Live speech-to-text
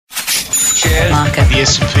market, the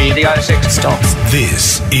S&P, the ASX stocks.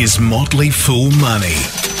 This is Motley Fool Money.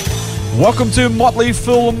 Welcome to Motley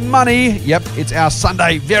Fool Money. Yep, it's our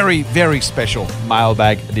Sunday very, very special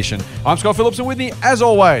mailbag edition. I'm Scott Phillips, and with me, as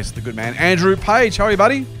always, the good man, Andrew Page. How are you,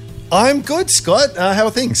 buddy? I'm good, Scott. How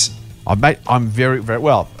are things? Mate, I'm very, very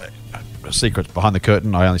well. Secret behind the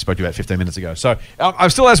curtain, I only spoke to you about 15 minutes ago. So I'm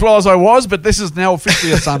still as well as I was, but this is now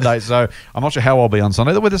officially a Sunday, so I'm not sure how I'll be on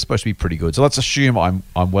Sunday. The weather's supposed to be pretty good, so let's assume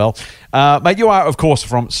I'm well. Mate, you are, of course,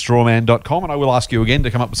 from strawman.com, and I will ask you again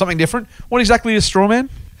to come up with something different. What exactly is Strawman?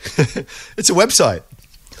 It's a website.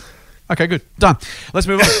 Okay, good. Done. Let's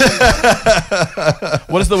move on.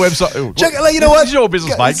 What is the website? Ooh, You know what? This is your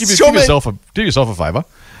business, mate. Do yourself a favour.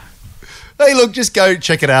 Hey, look, just go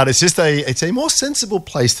check it out. It's just it's a more sensible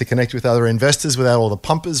place to connect with other investors without all the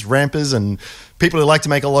pumpers, rampers, and people who like to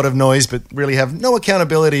make a lot of noise but really have no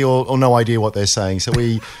accountability or no idea what they're saying. So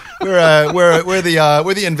we're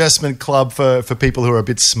the investment club for people who are a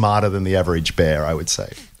bit smarter than the average bear, I would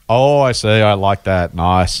say. Oh, I see. I like that.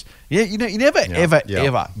 Nice. Yeah, you never, ever.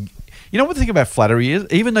 You know what the thing about flattery is?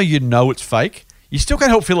 Even though you know it's fake, you still can't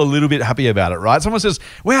help feel a little bit happy about it, right? Someone says,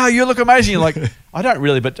 wow, you look amazing. You're like, I don't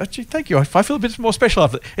really, but actually, thank you. I feel a bit more special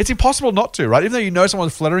after it. It's impossible not to, right? Even though you know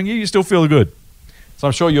someone's flattering you, you still feel good. So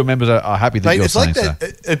I'm sure your members are happy that you're saying so.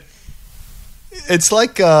 It's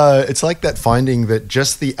like that finding that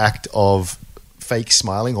just the act of fake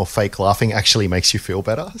smiling or fake laughing actually makes you feel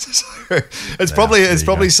better. So it's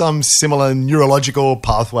probably some similar neurological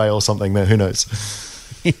pathway or something there. Who knows?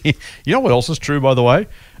 You know what else is true, by the way?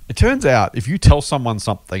 It turns out if you tell someone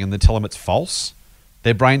something and then tell them it's false,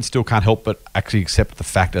 their brain still can't help but actually accept the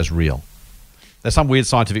fact as real. There's some weird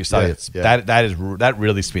scientific study that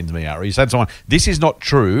really spins me out. Where you say to someone, "This is not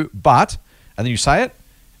true," and then you say it,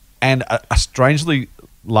 and a strangely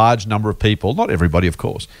large number of people, not everybody, of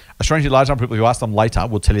course, a strangely large number of people who ask them later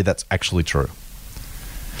will tell you that's actually true.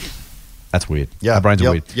 That's weird. Yeah, our brains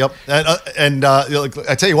are weird. Yep. And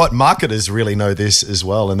I tell you what, marketers really know this as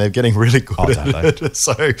well, and they're getting really good at it.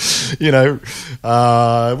 So, we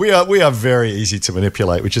are very easy to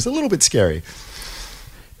manipulate, which is a little bit scary.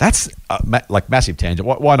 That's like massive tangent.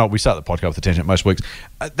 Why not? We start the podcast with a tangent most weeks.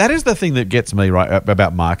 That is the thing that gets me right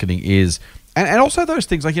about marketing is, and also those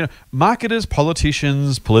things like, marketers,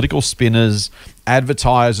 politicians, political spinners,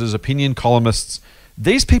 advertisers, opinion columnists,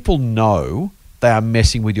 these people know they are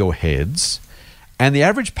messing with your heads, and the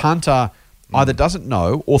average punter either doesn't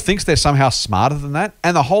know or thinks they're somehow smarter than that.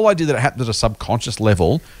 And the whole idea that it happens at a subconscious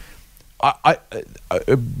level,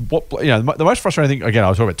 the most frustrating thing, again, I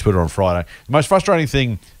was talking about Twitter on Friday. The most frustrating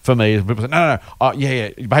thing for me is people say, no,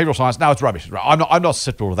 behavioral science, no, it's rubbish. I'm not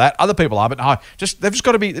susceptible to that. Other people are, but no, they've just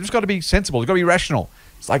got to be sensible. They've got to be rational.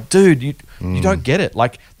 It's like, dude, you don't get it.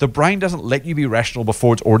 Like, the brain doesn't let you be rational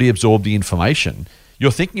before it's already absorbed the information. You're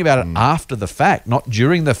thinking about it after the fact, not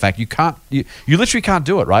during the fact. You literally can't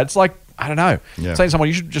do it, right? It's like, I don't know, saying to someone,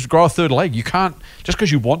 you should just grow a third leg. You can't, just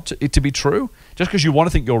because you want it to be true, just because you want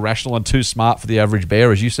to think you're rational and too smart for the average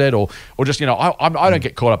bear, as you said, or just, I don't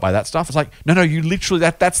get caught up by that stuff. It's like, no, you literally,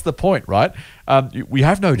 that's the point, right? We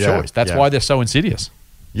have no choice. That's why they're so insidious.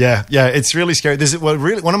 Yeah, it's really scary. There's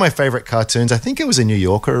one of my favorite cartoons. I think it was a New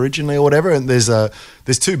Yorker originally or whatever. And there's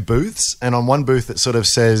two booths, and on one booth it sort of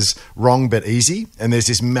says "wrong but easy," and there's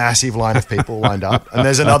this massive line of people lined up. And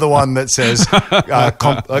there's another one that says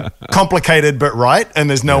 "complicated but right," and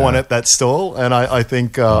there's no one at that stall. And I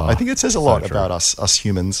think it says a lot about us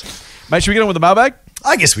humans. Mate, should we get on with the mailbag?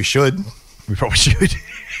 I guess we should. We probably should.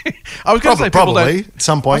 I was going to say probably at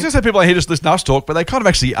some point. I was going to say people here just listen to us talk, but they kind of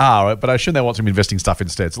actually are. But I assume they want some investing stuff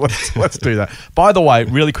instead. So let's do that. By the way,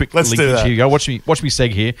 really quick, let's do that. Here you go. Watch me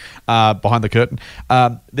seg here behind the curtain.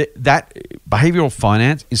 That behavioral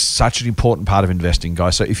finance is such an important part of investing,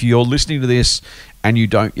 guys. So if you're listening to this and you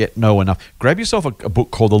don't yet know enough, grab yourself a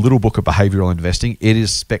book called The Little Book of Behavioral Investing. It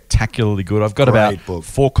is spectacularly good. I've got about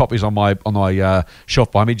 4 copies on my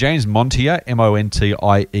shelf behind me. James Montier, Montier,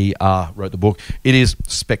 wrote the book. It is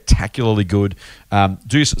spectacularly good.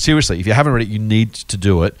 Seriously, if you haven't read it, you need to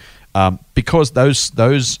do it because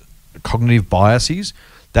those cognitive biases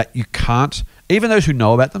that you can't. Even those who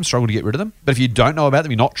know about them struggle to get rid of them. But if you don't know about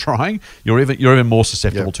them, you're not trying, you're even more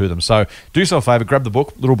susceptible to them. So do yourself a favor, grab the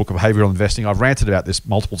book, Little Book of Behavioral Investing. I've ranted about this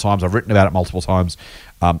multiple times. I've written about it multiple times.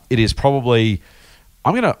 It is probably,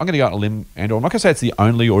 I'm gonna go on a limb, Andrew. I'm not going to say it's the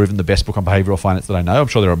only or even the best book on behavioral finance that I know. I'm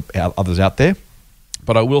sure there are others out there.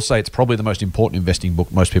 But I will say it's probably the most important investing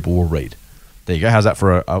book most people will read. There you go. How's that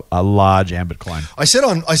for a large ambit claim? I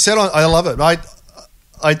love it.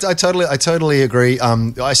 I totally agree.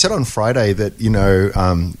 I said on Friday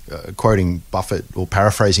that, quoting Buffett or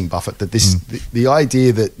paraphrasing Buffett, that the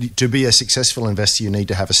idea that to be a successful investor, you need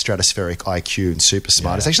to have a stratospheric IQ and super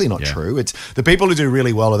smart. It's actually not true. It's the people who do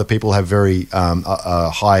really well are the people who have very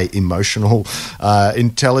high emotional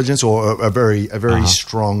intelligence or a very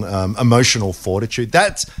strong emotional fortitude.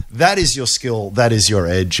 That is your skill. That is your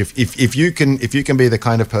edge. If you can be the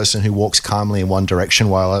kind of person who walks calmly in one direction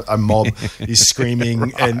while a mob is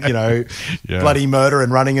screaming and bloody murder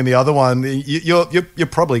and running in the other one, you're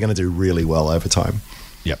probably going to do really well over time.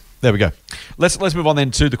 Yep. There we go. Let's move on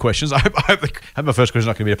then to the questions. I hope my first question is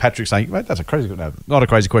not going to be a Patrick saying, "Mate, that's a crazy." No, not a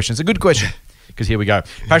crazy question. It's a good question because here we go.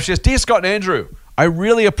 Patrick says, "Dear Scott and Andrew, I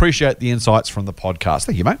really appreciate the insights from the podcast."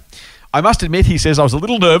 Thank you, mate. I must admit, he says, I was a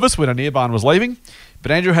little nervous when Anirban was leaving,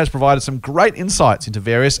 but Andrew has provided some great insights into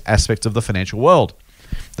various aspects of the financial world.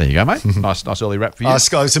 There you go, mate. Nice early wrap for you.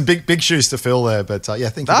 Scott, some big shoes to fill there, but thank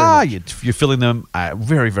you very much. You're filling them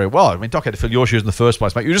very, very well. I mean, Doc had to fill your shoes in the first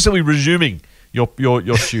place, mate. You're just simply resuming your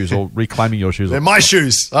shoes or reclaiming your shoes. They're my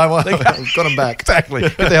shoes. I've got them back. Exactly.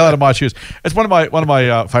 Get the hell out of my shoes. It's one of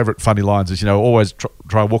my favourite funny lines is, always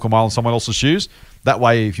try and walk a mile in someone else's shoes. That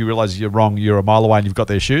way, if you realise you're wrong, you're a mile away and you've got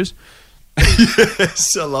their shoes.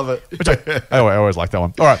 Yes, I love it. Which I always like that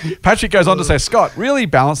one. All right. Patrick goes on to say, Scott, really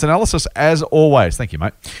balanced analysis as always. Thank you,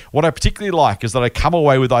 mate. What I particularly like is that I come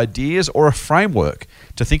away with ideas or a framework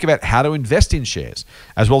to think about how to invest in shares,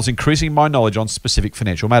 as well as increasing my knowledge on specific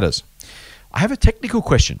financial matters. I have a technical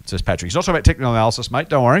question, says Patrick. He's not talking about technical analysis, mate.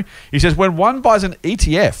 Don't worry. He says, when one buys an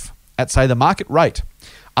ETF at, say, the market rate,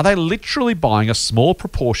 are they literally buying a small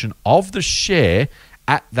proportion of the share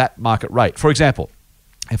at that market rate? For example,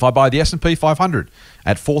 if I buy the S&P 500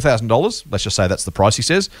 at $4,000, let's just say that's the price he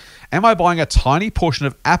says, am I buying a tiny portion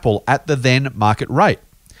of Apple at the then market rate?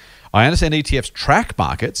 I understand ETFs track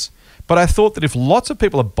markets, but I thought that if lots of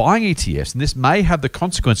people are buying ETFs, then this may have the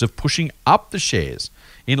consequence of pushing up the shares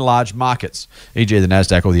in large markets, e.g. the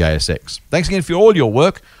NASDAQ or the ASX. Thanks again for all your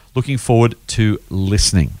work. Looking forward to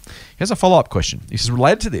listening. Here's a follow-up question. He says,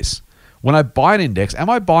 related to this, when I buy an index,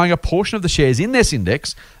 am I buying a portion of the shares in this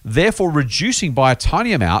index, therefore reducing by a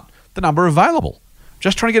tiny amount the number available?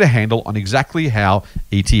 Just trying to get a handle on exactly how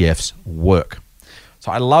ETFs work.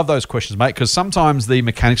 So I love those questions, mate, because sometimes the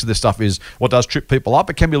mechanics of this stuff is what does trip people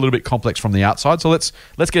up. It can be a little bit complex from the outside. So let's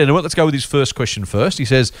get into it. Let's go with his first question first. He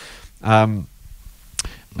says,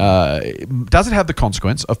 does it have the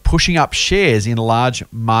consequence of pushing up shares in large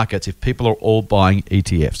markets if people are all buying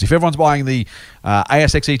ETFs? If everyone's buying the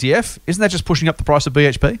ASX ETF, isn't that just pushing up the price of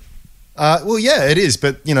BHP? Well, yeah, it is.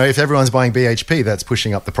 But, if everyone's buying BHP, that's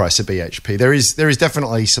pushing up the price of BHP. There is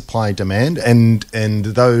definitely supply and demand. And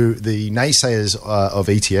though the naysayers of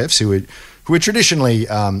ETFs who are traditionally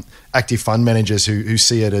active fund managers who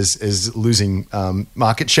see it as losing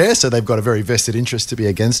market share, so they've got a very vested interest to be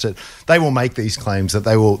against it, they will make these claims that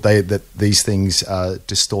that these things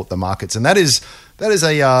distort the markets. And that is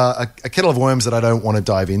a kettle of worms that I don't want to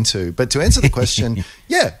dive into. But to answer the question,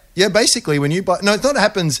 yeah, basically when you buy, no, it's not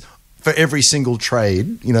happens for every single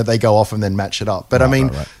trade, they go off and then match it up. But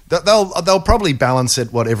right. They'll probably balance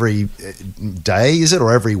it, every day is it,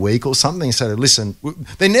 or every week or something. So listen,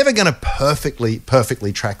 they're never going to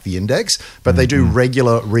perfectly track the index, but they do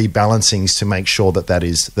regular rebalancings to make sure that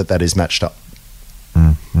is matched up.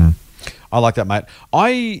 Mm-hmm. I like that, mate.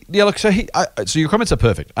 So your comments are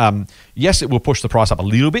perfect. Yes, it will push the price up a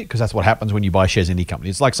little bit because that's what happens when you buy shares in any company.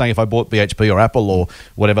 It's like saying if I bought BHP or Apple or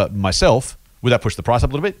whatever myself, would that push the price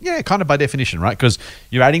up a little bit? Yeah, kind of by definition, right? Because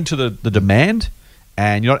you're adding to the demand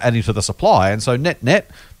and you're not adding to the supply. And so net,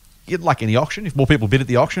 like any auction, if more people bid at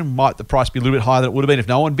the auction, might the price be a little bit higher than it would have been if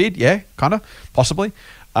no one bid? Yeah, kind of, possibly.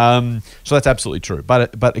 So that's absolutely true.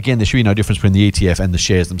 But again, there should be no difference between the ETF and the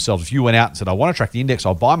shares themselves. If you went out and said, I want to track the index,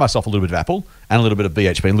 I'll buy myself a little bit of Apple and a little bit of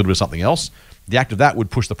BHP and a little bit of something else, the act of that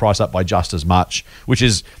would push the price up by just as much, which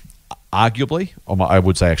is arguably, or I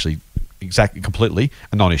would say actually, exactly, completely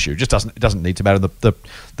a non-issue. It doesn't need to matter.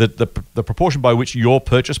 The proportion by which your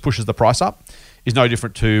purchase pushes the price up is no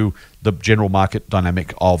different to the general market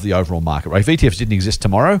dynamic of the overall market. Right? If ETFs didn't exist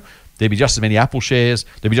tomorrow, there'd be just as many Apple shares.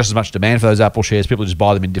 There'd be just as much demand for those Apple shares. People just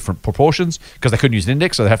buy them in different proportions because they couldn't use an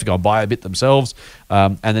index, so they have to go and buy a bit themselves.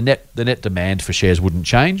 And the net demand for shares wouldn't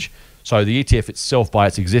change. So the ETF itself, by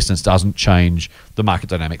its existence, doesn't change the market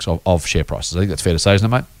dynamics of share prices. I think that's fair to say, isn't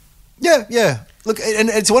it, mate? Yeah. Look, and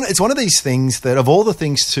it's one of these things that of all the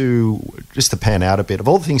things to just to pan out a bit, of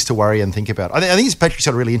all the things to worry and think about, I think Patrick's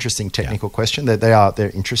got a really interesting technical question. That they're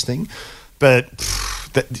interesting, but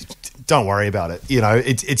don't worry about it.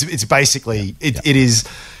 It's basically it is.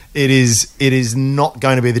 it is not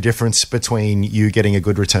going to be the difference between you getting a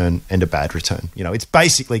good return and a bad return. It's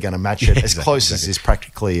basically going to match it as close as is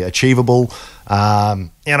practically achievable.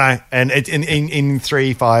 And in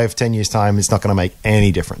 3, 5, 10 years' time, it's not going to make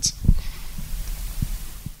any difference.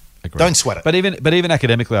 Agreed. Don't sweat it. But even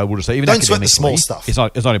academically, I would just say, even don't sweat the academically, small stuff.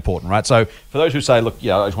 It's not important, right? So for those who say, look,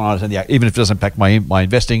 I just want to understand even if it doesn't impact my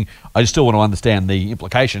investing, I just still want to understand the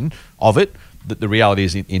implication of it. The reality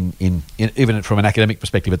is, in even from an academic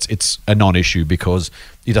perspective, it's a non-issue because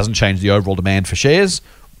it doesn't change the overall demand for shares.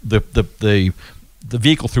 The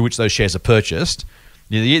vehicle through which those shares are purchased.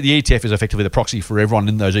 The ETF is effectively the proxy for everyone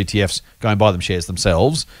in those ETFs going buy them shares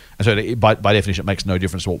themselves. And so by definition, it makes no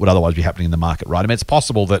difference to what would otherwise be happening in the market, right? I mean, it's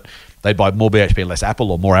possible that they buy more BHP and less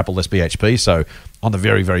Apple, or more Apple, less BHP. So on the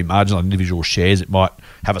very, very marginal individual shares, it might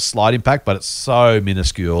have a slight impact, but it's so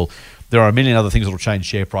minuscule. There are a million other things that will change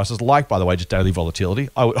share prices, like, by the way, just daily volatility.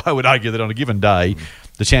 I would argue that on a given day,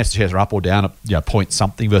 the chance the shares are up or down at point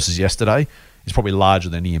something versus yesterday is probably larger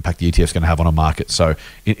than any impact the ETF is going to have on a market. So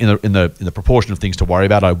in the proportion of things to worry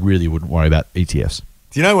about, I really wouldn't worry about ETFs.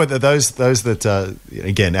 Do you know whether those that,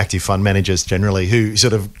 again, active fund managers generally, who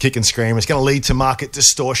sort of kick and scream, it's going to lead to market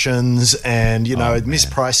distortions and,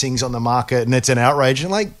 mispricings on the market, and it's an outrage.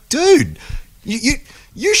 And like, dude,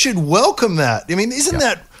 you should welcome that. I mean, isn't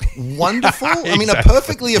that wonderful? Exactly. I mean, a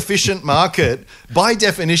perfectly efficient market, by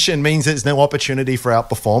definition, means there's no opportunity for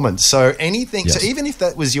outperformance. So anything, Yes. so even if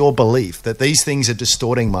that was your belief that these things are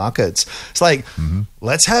distorting markets, it's like,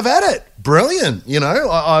 let's have at it. Brilliant.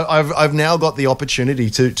 I've now got the opportunity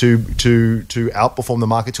to outperform the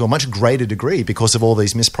market to a much greater degree because of all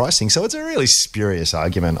these mispricing. So it's a really spurious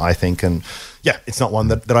argument, I think. And yeah, it's not one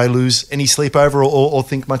that I lose any sleep over or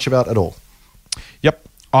think much about at all. Yep,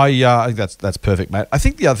 I think that's perfect, mate. I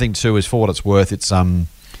think the other thing too is, for what it's worth, it's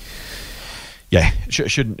it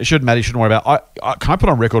shouldn't matter. You shouldn't worry about. Can I put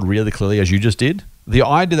on record really clearly, as you just did, the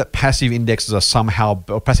idea that passive indexes are somehow,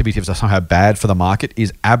 or passive ETFs are somehow bad for the market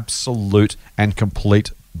is absolute and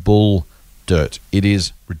complete bull dirt. It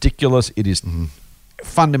is ridiculous. It is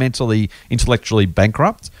fundamentally intellectually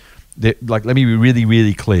bankrupt. Let me be really,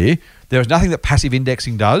 really clear. There is nothing that passive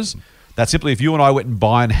indexing does that simply, if you and I went and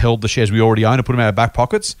buy and held the shares we already own and put them in our back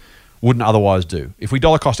pockets, wouldn't otherwise do. If we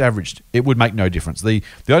dollar cost averaged, it would make no difference. The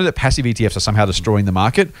idea that passive ETFs are somehow destroying the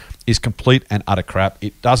market is complete and utter crap.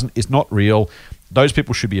 It's not real. Those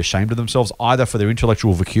people should be ashamed of themselves, either for their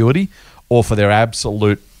intellectual vacuity or for their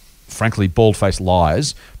absolute, frankly, bald-faced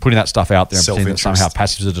lies, putting that stuff out there and pretending that somehow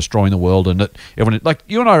passives are destroying the world, and that everyone, like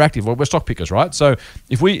you and I are active. We're stock pickers, right? So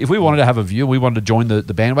if we wanted to have a view, we wanted to join the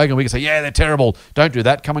bandwagon, we could say, yeah, they're terrible. Don't do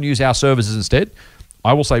that. Come and use our services instead.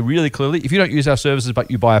 I will say really clearly, if you don't use our services but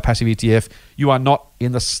you buy a passive ETF, you are not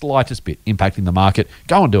in the slightest bit impacting the market.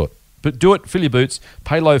 Go and do it. But do it, fill your boots,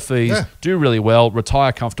 pay low fees, do really well,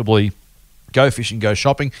 retire comfortably, go fishing, go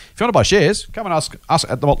shopping. If you want to buy shares, come and ask us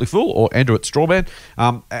at The Motley Fool or Andrew at Strawman,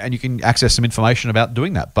 and you can access some information about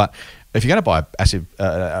doing that. But if you're going to buy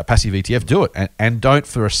a passive ETF, do it. And don't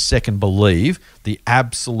for a second believe the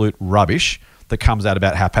absolute rubbish that comes out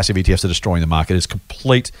about how passive ETFs are destroying the market. It's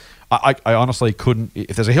complete. I honestly couldn't.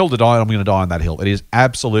 If there's a hill to die on, I'm going to die on that hill. It is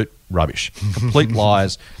absolute rubbish. Complete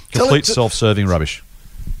lies. Complete self-serving rubbish.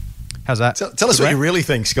 How's that? Tell us what you really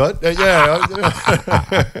think, Scott. Now,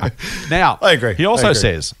 I agree. He also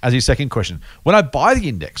says, as his second question, when I buy the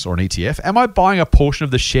index or an ETF, am I buying a portion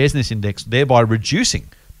of the shares in this index, thereby reducing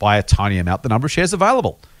by a tiny amount the number of shares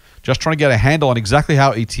available? Just trying to get a handle on exactly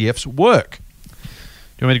how ETFs work. Do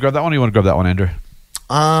you want me to grab that one, or you want to grab that one, Andrew?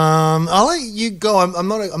 I'll let you go. I'm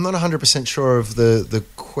not 100% sure of the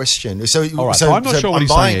question. So, all right. So I'm not sure what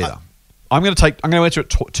he's saying either. I'm going to answer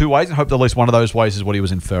it two ways, and hope that at least one of those ways is what he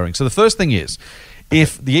was inferring. So the first thing is,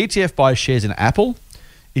 if the ETF buys shares in Apple,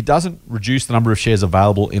 it doesn't reduce the number of shares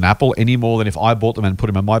available in Apple any more than if I bought them and put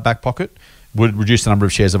them in my back pocket would reduce the number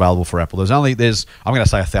of shares available for Apple. I'm going to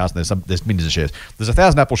say 1,000. There's millions of shares. There's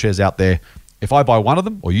 1,000 Apple shares out there. If I buy one of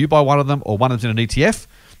them, or you buy one of them, or one of them's in an ETF,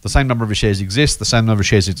 the same number of shares exists. The same number of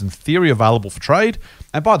shares is in theory available for trade.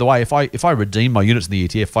 And by the way, if I redeem my units in the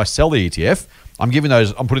ETF, if I sell the ETF, I'm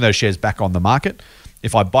putting those shares back on the market.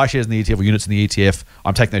 If I buy shares in the ETF or units in the ETF,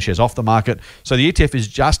 I'm taking those shares off the market. So the ETF is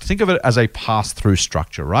just, think of it as a pass-through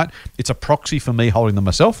structure, right? It's a proxy for me holding them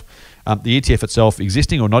myself. The ETF itself,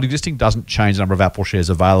 existing or not existing, doesn't change the number of Apple shares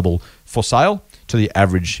available for sale to the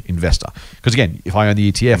average investor. Because again, if I own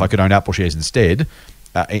the ETF, I could own Apple shares instead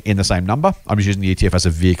in the same number. I'm just using the ETF as a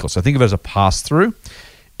vehicle. So think of it as a pass-through.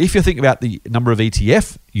 If you think about the number of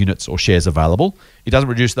ETF units or shares available, it doesn't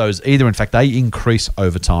reduce those either. In fact, they increase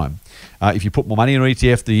over time. If you put more money in an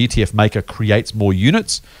ETF, the ETF maker creates more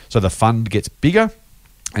units, so the fund gets bigger.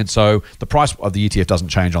 And so the price of the ETF doesn't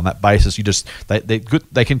change on that basis.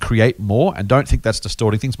 They can create more, and don't think that's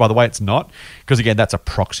distorting things. By the way, it's not, because again, that's a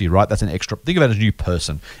proxy, right? That's an extra. Think of it as a new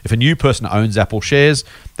person. If a new person owns Apple shares,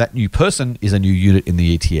 that new person is a new unit in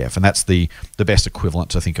the ETF, and that's the best equivalent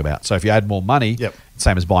to think about. So if you add more money,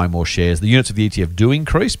 same as buying more shares, the units of the ETF do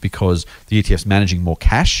increase because the ETF's managing more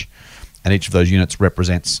cash. And each of those units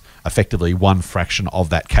represents effectively one fraction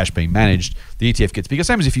of that cash being managed. The ETF gets bigger.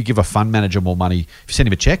 Same as if you give a fund manager more money. If you send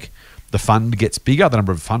him a check, the fund gets bigger. The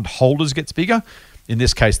number of fund holders gets bigger. In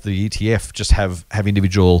this case, the ETF just have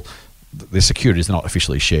individual, they're securities, they're not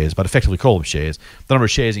officially shares, but effectively call them shares. The number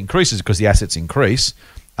of shares increases because the assets increase.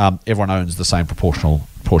 Everyone owns the same proportional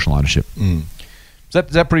ownership. Is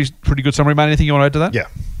that pretty good summary, mate? Anything you want to add to that? Yeah.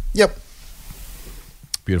 Yep.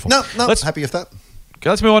 Beautiful. No, happy with that. Okay,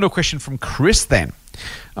 let's move on to a question from Chris then.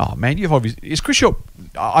 Oh, man, you've obviously... Is Chris your...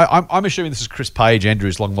 I'm assuming this is Chris Page,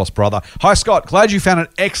 Andrew's long-lost brother. Hi, Scott. Glad you found an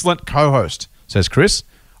excellent co-host, says Chris.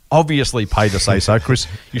 Obviously paid to say so. Chris,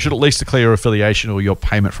 you should at least declare your affiliation or your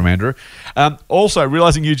payment from Andrew. Also,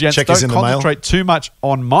 realising you gents don't concentrate too much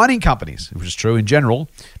on mining companies, which is true in general,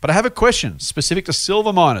 but I have a question specific to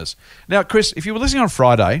silver miners. Now, Chris, if you were listening on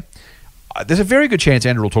Friday... There's a very good chance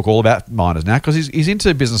Andrew will talk all about miners now because he's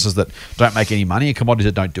into businesses that don't make any money and commodities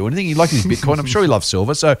that don't do anything. He likes his Bitcoin. I'm sure he loves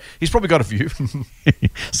silver, so he's probably got a few.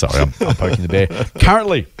 Sorry, I'm poking the bear.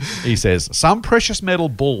 Currently, he says, some precious metal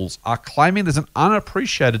bulls are claiming there's an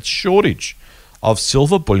unappreciated shortage of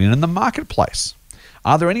silver bullion in the marketplace.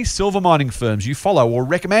 Are there any silver mining firms you follow or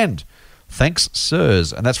recommend? Thanks,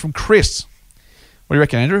 sirs. And that's from Chris. What do you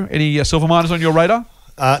reckon, Andrew? Any silver miners on your radar?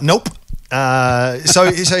 Nope. So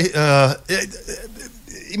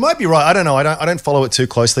you might be right. I don't know. I don't follow it too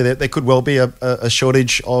closely. There could well be a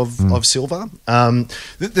shortage of silver.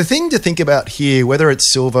 The thing to think about here, whether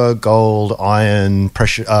it's silver, gold, iron,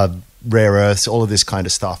 pressure, rare earths, all of this kind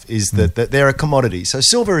of stuff, is that they're a commodity. So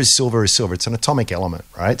silver is silver is silver. It's an atomic element,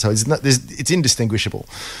 right? So it's indistinguishable.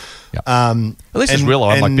 Yep. At least it's real,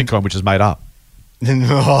 unlike Bitcoin, which is made up.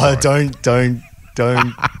 No,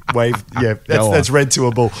 don't wave. Yeah, that's red to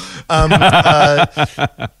a bull.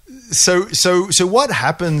 So what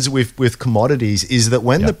happens with commodities is that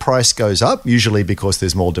when the price goes up, usually because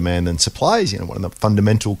there's more demand than supplies, one of the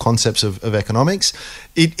fundamental concepts of economics,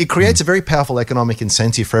 it creates a very powerful economic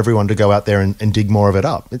incentive for everyone to go out there and dig more of it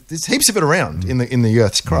up. There's heaps of it around in the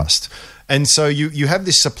Earth's crust. And so you have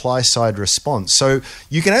this supply side response. So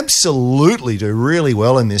you can absolutely do really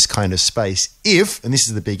well in this kind of space if, and this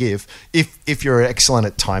is the big if you're excellent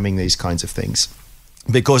at timing these kinds of things.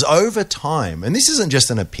 Because over time, and this isn't just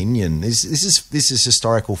an opinion, this is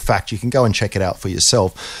historical fact. You can go and check it out for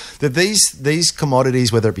yourself. That these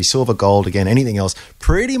commodities, whether it be silver, gold, again, anything else,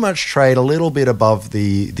 pretty much trade a little bit above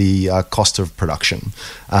the cost of production,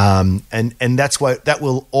 and that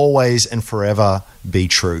will always and forever be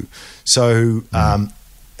true. So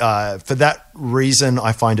for that reason,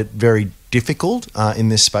 I find it very difficult in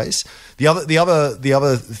this space. The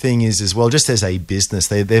other thing is as well, just as a business,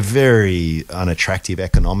 they're very unattractive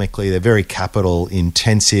economically. They're very capital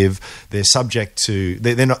intensive. They're subject to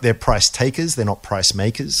they're price takers. They're not price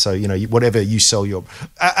makers. So whatever you sell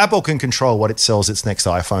Apple can control what it sells its next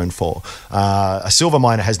iPhone for. A silver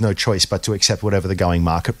miner has no choice but to accept whatever the going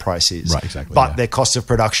market price is. Right, exactly. But their cost of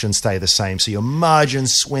production stay the same. So your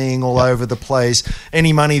margins swing all over the place.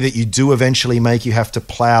 Any money that you do eventually make, you have to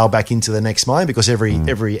plow back into the next mine because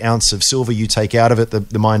every ounce of silver you take out of it,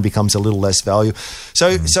 the mine becomes a little less value.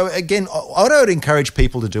 So again, what I would encourage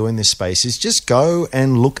people to do in this space is just go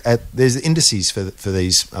and look at, there's indices for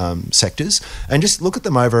these sectors, and just look at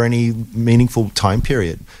them over any meaningful time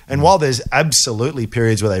period. And while there's absolutely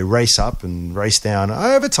periods where they race up and race down,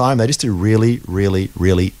 over time they just do really, really,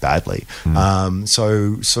 really badly. Go.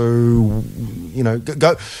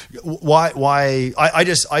 Why? I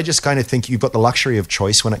just kind of think you've got the luxury of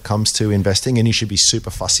choice when it comes to investing, and you should be super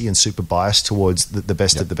fussy and super biased towards the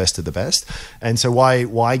best of the best of the best. And so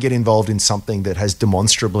why get involved in something that has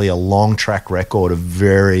demonstrably a long track record of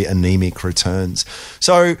very anemic returns?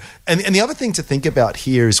 So, and the other thing to think about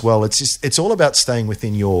here as well, it's all about staying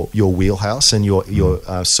within your wheelhouse and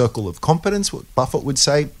your circle of competence, what Buffett would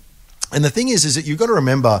say. And the thing is that you've got to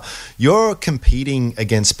remember you're competing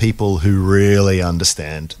against people who really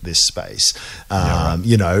understand this space, and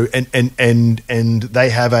they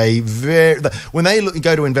have when they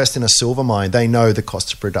go to invest in a silver mine, they know the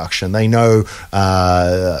cost of production, they know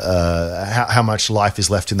how much life is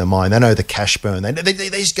left in the mine, they know the cash burn, they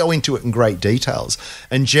just go into it in great details.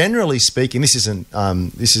 And generally speaking, this isn't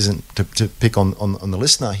to pick on the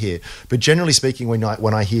listener here, but generally speaking,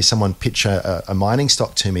 when I hear someone pitch a mining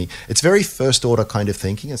stock to me, it's it's very first order kind of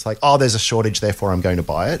thinking. It's like, oh, there's a shortage, therefore I'm going to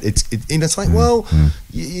buy it. And it's like, well,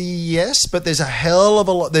 yes, but there's a hell of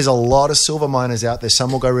a lot. There's a lot of silver miners out there.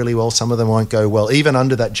 Some will go really well, some of them won't go well, even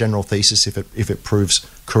under that general thesis if it proves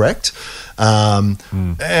correct. So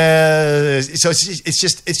it's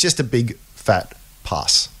just a big fat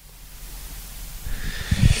pass.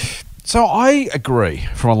 So I agree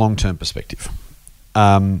from a long-term perspective.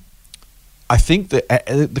 I think that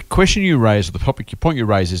the question you raise, or the point you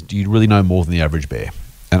raise, is: do you really know more than the average bear?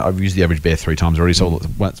 And I've used the average bear 3 times already, so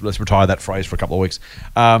let's retire that phrase for a couple of weeks.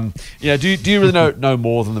 Do you really know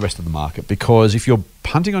more than the rest of the market? Because if you're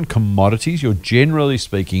punting on commodities, you're generally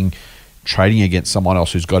speaking trading against someone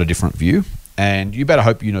else who's got a different view, and you better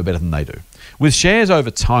hope you know better than they do. With shares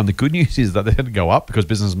over time, the good news is that they're going to go up because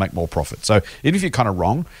businesses make more profit. So even if you're kind of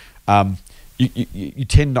wrong, you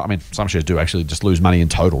tend not. I mean, some shares do actually just lose money in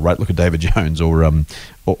total, right? Look at David Jones or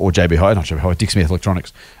JB Hi, not JB Hi, Dick Smith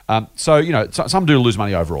Electronics. So some do lose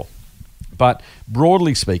money overall, but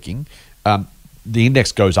broadly speaking, the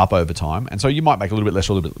index goes up over time, and so you might make a little bit less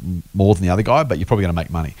or a little bit more than the other guy, but you're probably going to make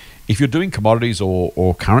money. If you're doing commodities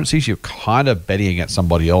or currencies, you're kind of betting against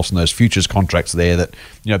somebody else, and those futures contracts there that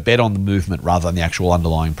bet on the movement rather than the actual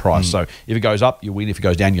underlying price. So if it goes up, you win. If it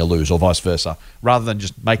goes down, you lose, or vice versa, rather than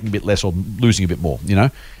just making a bit less or losing a bit more.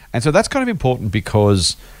 And so that's kind of important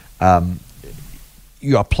because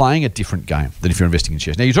you are playing a different game than if you're investing in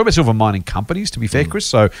shares. Now, you talk about silver mining companies, to be fair, Chris,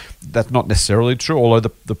 so that's not necessarily true, although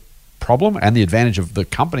the problem and the advantage of the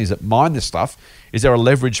companies that mine this stuff is they're a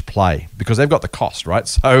leveraged play because they've got the cost, right?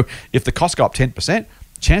 So if the costs go up 10%,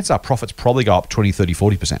 chances are profits probably go up 20, 30,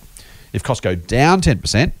 40%. If costs go down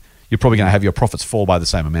 10%, you're probably going to have your profits fall by the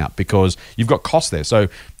same amount because you've got costs there. So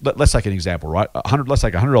let's take an example, right? Let's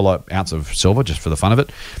take a $100 ounce of silver just for the fun of it.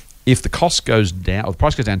 If the cost goes down, or the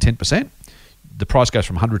price goes down 10%, the price goes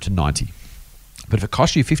from 100 to 90. But if it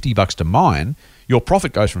costs you $50 to mine, your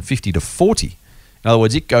profit goes from 50 to 40. In other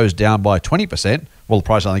words, it goes down by 20%, well, the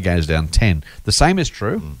price only goes down 10. The same is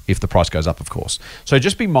true if the price goes up, of course. So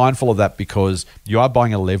just be mindful of that because you are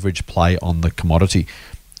buying a leverage play on the commodity.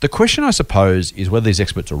 The question, I suppose, is whether these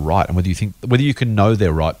experts are right and whether you can know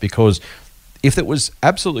they're right, because if it was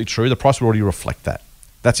absolutely true, the price would already reflect that.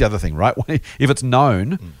 That's the other thing, right? If it's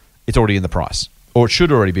known, it's already in the price, or it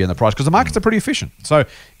should already be in the price because the markets are pretty efficient. So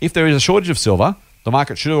if there is a shortage of silver, the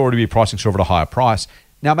market should already be pricing silver at a higher price.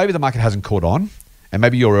 Now, maybe the market hasn't caught on, and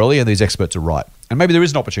maybe you're early and these experts are right. And maybe there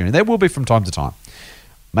is an opportunity. There will be from time to time.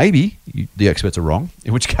 Maybe the experts are wrong,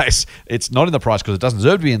 in which case it's not in the price because it doesn't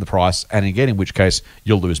deserve to be in the price, and again, in which case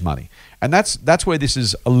you'll lose money. And that's where this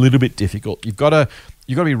is a little bit difficult. You've got to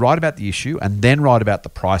be right about the issue and then right about the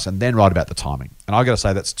price and then right about the timing. And I've got to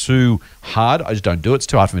say that's too hard. I just don't do it. It's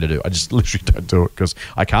too hard for me to do. I just literally don't do it because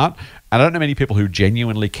I can't. And I don't know many people who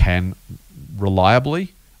genuinely can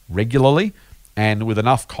reliably, regularly, and with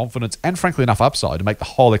enough confidence and, frankly, enough upside to make the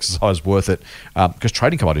whole exercise worth it, because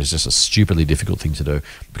trading commodities is just a stupidly difficult thing to do.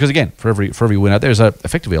 Because, again, for every winner, there's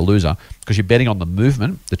effectively a loser because you're betting on the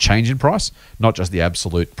movement, the change in price, not just the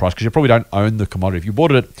absolute price, because you probably don't own the commodity. If you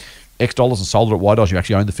bought it at X dollars and sold it at Y dollars, you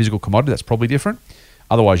actually own the physical commodity. That's probably different.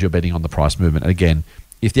 Otherwise, you're betting on the price movement. And, again,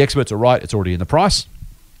 if the experts are right, it's already in the price.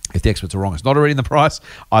 If the experts are wrong, it's not already in the price.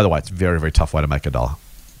 Either way, it's a very, very tough way to make a dollar.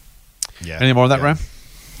 Yeah. Any more on that, Ram?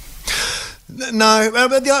 No,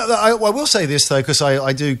 but I will say this though, because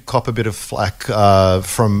I do cop a bit of flack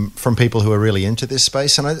from people who are really into this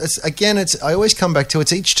space, and I always come back to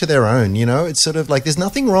it's each to their own. It's sort of like there's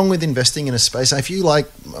nothing wrong with investing in a space. If you like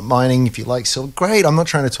mining, if you like silver, great. I'm not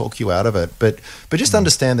trying to talk you out of it, but just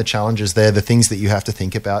understand the challenges there, the things that you have to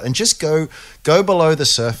think about, and just go below the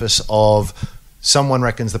surface of. Someone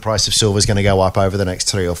reckons the price of silver is going to go up over the next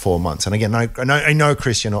 3 or 4 months. And again, I know,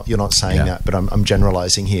 Chris, you're not saying that, but I'm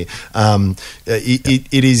generalizing here.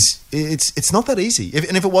 It's not that easy.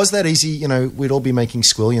 If it was that easy, we'd all be making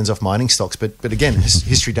squillions off mining stocks. But again,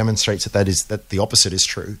 history demonstrates that the opposite is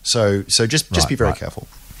true. So just be very careful.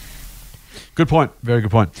 Good point. Very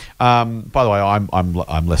good point. By the way,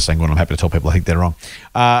 I'm less sanguine. I'm happy to tell people I think they're wrong.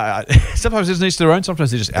 Sometimes it's each to their own.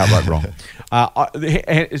 Sometimes they're just outright wrong.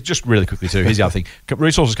 It's just really quickly too. Here's the other thing: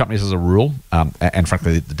 resources companies, as a rule, and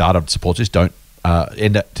frankly, the data supports this, don't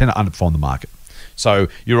tend to underperform the market. So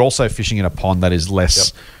you're also fishing in a pond that is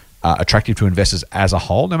less attractive to investors as a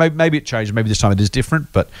whole. Now, maybe it changed. Maybe this time it is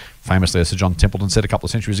different. But famously, as Sir John Templeton said a couple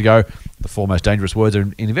of centuries ago, the 4 most dangerous words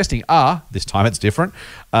in investing are, this time it's different.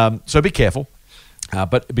 So be careful.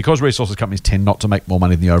 But because resources companies tend not to make more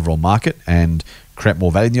money than the overall market and create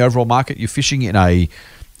more value in the overall market, you're fishing in a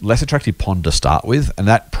less attractive pond to start with. And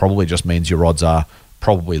that probably just means your odds are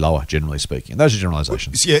probably lower, generally speaking. Those are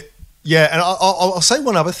generalizations. Yeah. Yeah, and I'll say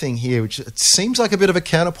one other thing here, which it seems like a bit of a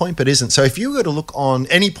counterpoint, but isn't. So if you were to look on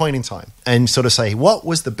any point in time and sort of say, what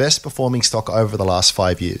was the best performing stock over the last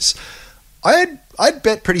 5 years? I'd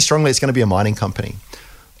bet pretty strongly it's going to be a mining company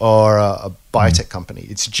or a biotech company.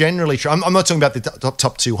 It's generally true. I'm not talking about the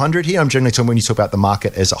top 200 here. I'm generally talking when you talk about the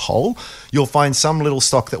market as a whole. You'll find some little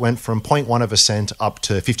stock that went from 0.1 of a cent up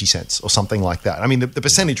to 50 cents or something like that. I mean, the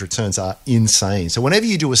percentage returns are insane. So whenever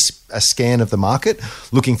you do a scan of the market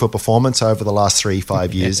looking for performance over the last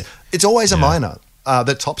 3-5 years, it's always a miner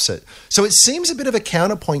that tops it. So it seems a bit of a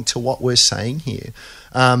counterpoint to what we're saying here.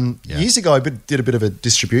 Years ago, I did a bit of a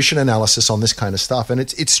distribution analysis on this kind of stuff, and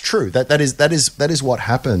it's true that is what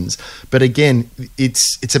happens. But again,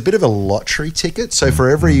 it's a bit of a lottery ticket. So for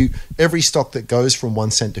every stock that goes from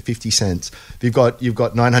 1 cent to 50 cents, you've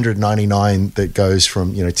got 999 that goes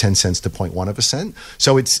from 10 cents to 0.1 of a cent.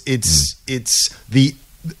 So it's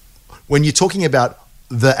when you're talking about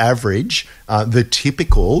the average, the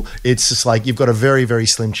typical, it's just like you've got a very, very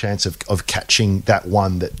slim chance of catching that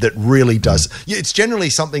one that really does. It's generally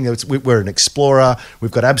something that's we're an explorer.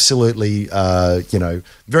 We've got absolutely,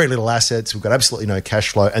 very little assets. We've got absolutely no cash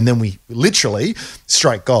flow, and then we literally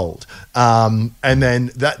strike gold. And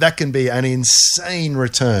then that can be an insane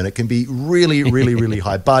return. It can be really, really, really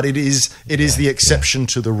high, but it is the exception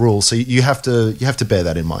to the rule. So you have to bear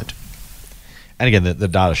that in mind. And again, the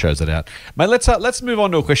data shows that out. Mate, let's move on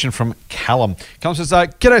to a question from Callum. Callum says,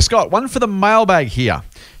 G'day, Scott. One for the mailbag here.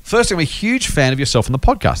 First, I'm a huge fan of yourself and the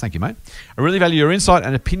podcast. Thank you, mate. I really value your insight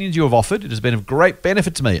and opinions you have offered. It has been of great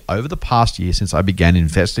benefit to me over the past year since I began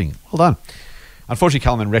investing. Well done. Unfortunately,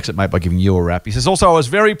 Callum wrecks it, mate, by giving you a wrap. He says, also, I was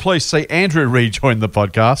very pleased to see Andrew rejoin the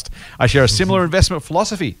podcast. I share a similar investment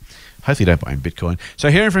philosophy. Hopefully you don't buy in Bitcoin. So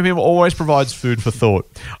hearing from him always provides food for thought.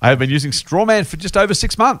 I have been using Strawman for just over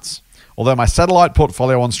 6 months. Although my satellite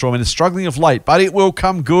portfolio on Strawman is struggling of late, but it will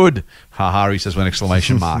come good. Ha ha, he says with an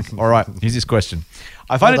exclamation mark. All right, here's his question.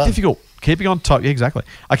 I find it difficult keeping on top. Yeah, exactly.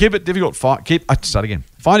 Find it difficult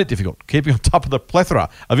keeping on top of the plethora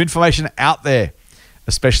of information out there,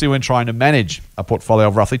 especially when trying to manage a portfolio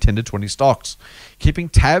of roughly 10 to 20 stocks. Keeping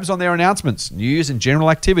tabs on their announcements, news, and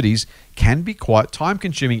general activities can be quite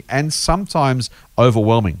time-consuming and sometimes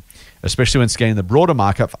overwhelming, especially when scanning the broader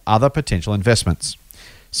market for other potential investments.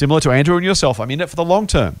 Similar to Andrew and yourself, I'm in it for the long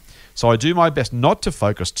term, so I do my best not to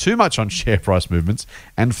focus too much on share price movements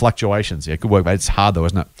and fluctuations. Yeah, good work, mate. It's hard though,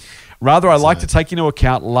 isn't it? Rather, I like to take into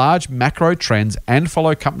account large macro trends and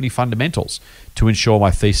follow company fundamentals to ensure my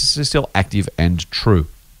thesis is still active and true.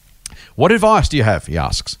 What advice do you have, he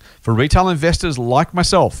asks, for retail investors like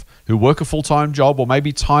myself who work a full-time job or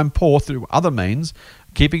maybe time poor through other means,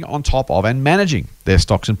 keeping on top of and managing their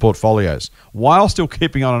stocks and portfolios while still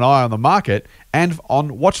keeping on an eye on the market and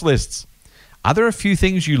on watch lists? Are there a few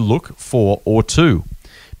things you look for or to?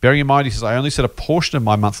 Bearing in mind, he says, I only set a portion of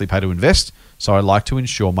my monthly pay to invest, so I like to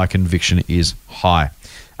ensure my conviction is high.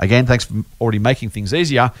 Again, thanks for already making things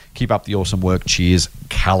easier. Keep up the awesome work. Cheers,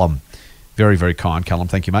 Callum. Very, very kind, Callum.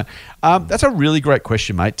 Thank you, mate. That's a really great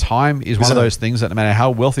question, mate. Time is one of those things that no matter how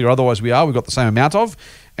wealthy or otherwise we are, we've got the same amount of,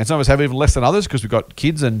 and some of us have even less than others because we've got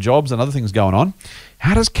kids and jobs and other things going on.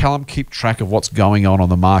 How does Callum keep track of what's going on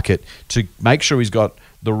the market to make sure he's got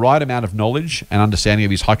the right amount of knowledge and understanding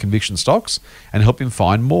of his high conviction stocks and help him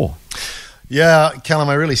find more? Yeah, Callum,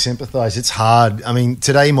 I really sympathise. It's hard. I mean,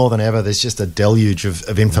 today more than ever, there's just a deluge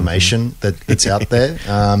of information that's out there.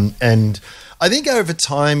 And I think over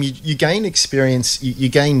time you gain experience,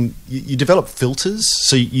 you develop filters,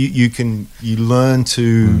 so you learn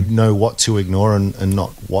to know what to ignore and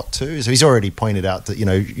not what to. So he's already pointed out that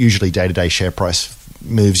usually day-to-day share price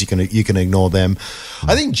moves, you can ignore them.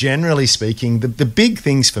 I think generally speaking, the big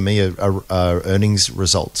things for me are earnings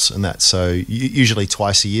results and that. So usually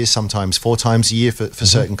twice a year, sometimes 4 times a year for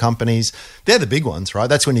certain companies. They're the big ones, right?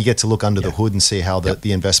 That's when you get to look under the hood and see how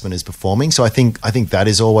the investment is performing. So I think that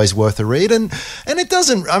is always worth a read. And it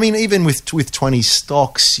doesn't. I mean, even with 20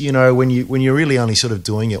 stocks, when you're really only sort of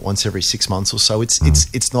doing it once every 6 months or so,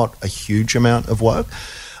 it's not a huge amount of work.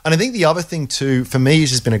 And I think the other thing too, for me,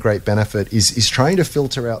 has been a great benefit is trying to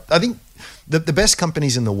filter out. I think the best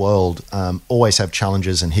companies in the world always have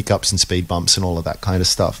challenges and hiccups and speed bumps and all of that kind of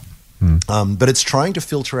stuff. But it's trying to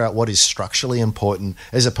filter out what is structurally important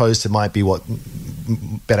as opposed to might be what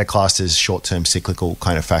better classed as short-term cyclical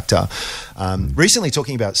kind of factor. Recently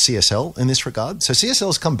talking about CSL in this regard. So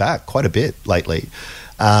CSL's come back quite a bit lately.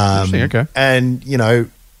 Interesting, okay. And,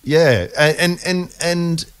 yeah.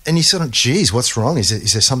 And and you sort of, geez, what's wrong? Is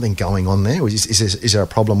there something going on there? Is there a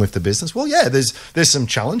problem with the business? Well, yeah, there's some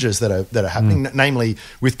challenges that are happening. Namely,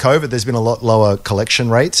 with COVID, there's been a lot lower collection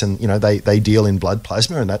rates, and they deal in blood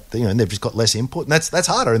plasma, and that and they've just got less input, and that's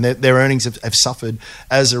harder, and their earnings have suffered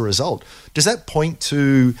as a result. Does that point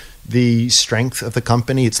to the strength of the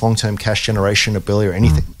company, its long-term cash generation ability, or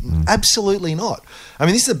anything? Absolutely not. I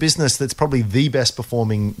mean, this is a business that's probably the best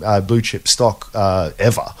performing blue chip stock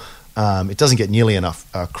ever. It doesn't get nearly enough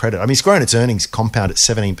credit. I mean, it's grown its earnings compound at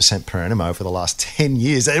 17% per annum over the last 10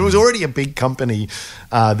 years. It was already a big company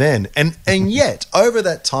then. And yet, over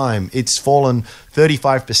that time, it's fallen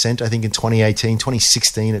 35%, I think, in 2018.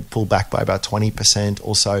 2016, it pulled back by about 20%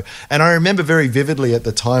 or so. And I remember very vividly at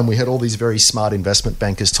the time, we had all these very smart investment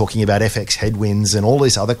bankers talking about FX headwinds and all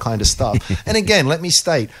this other kind of stuff. And again, let me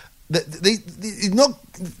state, these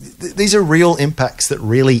are real impacts that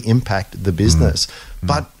really impact the business.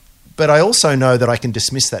 But I also know that I can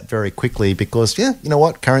dismiss that very quickly because, you know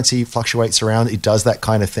what, currency fluctuates around. It does that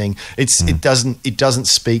kind of thing. It doesn't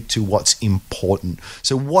speak to what's important.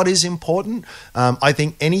 So what is important? I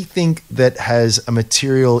think anything that has a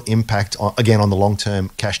material impact on the long-term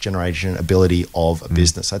cash generation ability of a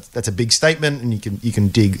business. That's a big statement, and you can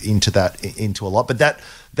dig into a lot. But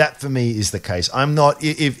that for me is the case. I'm not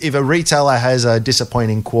if a retailer has a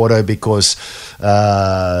disappointing quarter because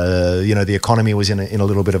the economy was in a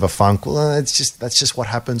little bit of a funk. Well, that's just what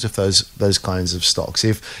happens with those kinds of stocks.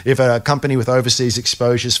 If a company with overseas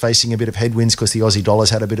exposure is facing a bit of headwinds because the Aussie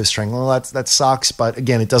dollar's had a bit of strength, well, that sucks. But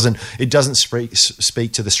again, it doesn't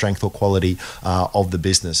speak to the strength or quality of the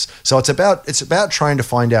business. So it's about trying to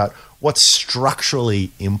find out what's structurally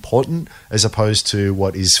important as opposed to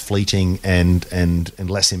what is fleeting and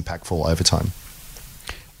less impactful over time.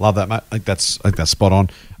 Love that, mate. I think that's spot on.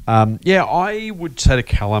 I would say to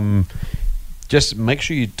Callum, just make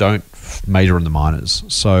sure you don't major in the minors.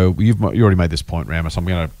 So you already made this point, Ram, so I'm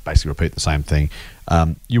going to basically repeat the same thing.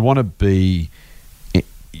 You want to be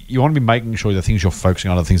making sure the things you're focusing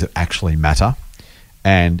on are the things that actually matter.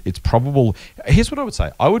 And it's probable. Here's what I would say.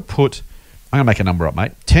 I'm going to make a number up,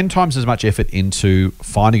 mate. 10 times as much effort into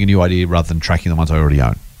finding a new idea rather than tracking the ones I already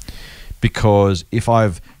own. Because if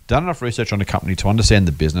I've done enough research on a company to understand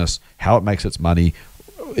the business, how it makes its money,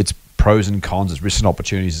 its pros and cons, its risks and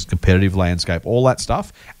opportunities, its competitive landscape, all that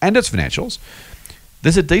stuff, and its financials,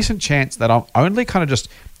 there's a decent chance that I'm only kind of just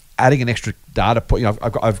adding an extra data point.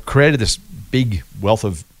 I've created this big wealth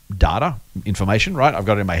of data information, right? I've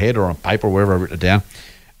got it in my head or on paper or wherever I've written it down.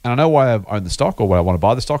 And I know why I own the stock or why I want to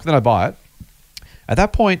buy the stock, then I buy it. At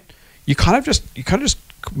that point, you kind of just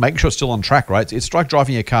make sure it's still on track, right? It's like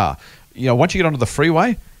driving your car. Once you get onto the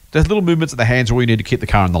freeway, there's little movements of the hands where you need to keep the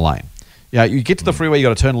car in the lane. You get to the freeway, you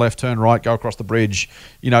got to turn left, turn right, go across the bridge,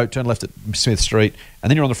 turn left at Smith Street, and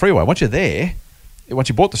then you're on the freeway. Once you're there, once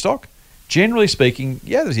you bought the stock, generally speaking,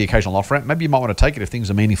 there's the occasional off-ramp. Maybe you might want to take it if things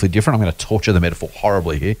are meaningfully different. I'm going to torture the metaphor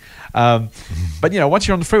horribly here. But, once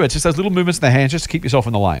you're on the freeway, it's just those little movements in the hands just to keep yourself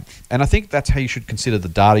in the lane. And I think that's how you should consider the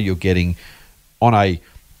data you're getting on a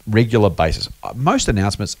regular basis. Most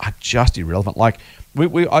announcements are just irrelevant. Like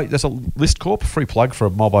there's a List Corp, free plug for a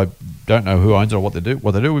mob I don't know who owns it or what they do.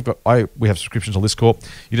 We have subscriptions to List Corp.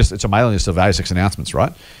 It's a mailing list of ASX announcements,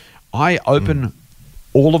 right? I open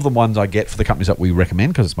all of the ones I get for the companies that we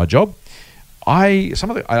recommend because it's my job. Most of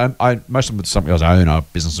them with something else I own are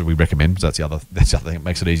businesses we recommend because that's the other thing that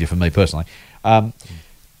makes it easier for me personally.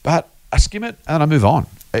 But I skim it and I move on.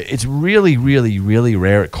 It's really, really, really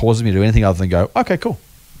rare it causes me to do anything other than go, okay, cool.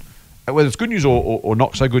 Whether it's good news or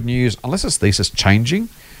not so good news, unless it's thesis changing,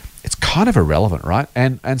 it's kind of irrelevant, right?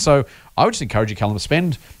 And so I would just encourage you, Callum, to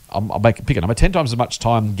spend, pick a number, 10 times as much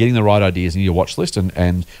time getting the right ideas in your watch list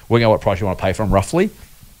and working out what price you want to pay for them roughly,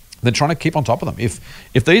 than trying to keep on top of them.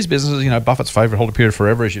 If these businesses, Buffett's favourite hold a period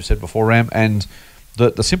forever, as you've said before, Ram, and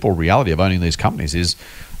the simple reality of owning these companies is,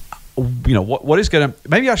 what is going to,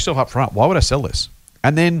 maybe I should up front, why would I sell this?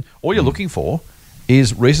 And then all you're looking for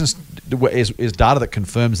is reasons, is data that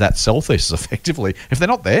confirms that sell thesis effectively. If they're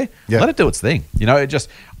not there, let it do its thing.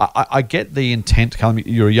 I get the intent, Callum.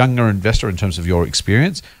 You're a younger investor in terms of your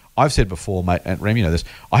experience. I've said before, mate, and Rem, this,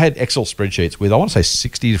 I had Excel spreadsheets with, I want to say,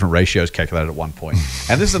 60 different ratios calculated at one point.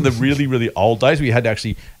 And this is in the really, really old days where you had to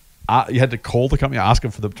actually you had to call the company, ask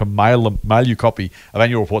them for them to mail you a copy of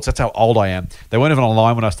annual reports. That's how old I am. They weren't even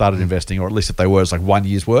online when I started investing, or at least if they were, it's like 1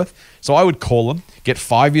 year's worth. So I would call them, get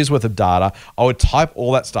 5 years worth of data. I would type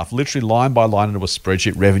all that stuff, literally line by line into a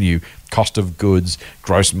spreadsheet: revenue, cost of goods,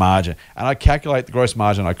 gross margin. And I calculate the gross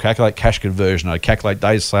margin, I calculate cash conversion, I calculate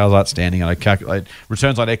days sales outstanding, and I calculate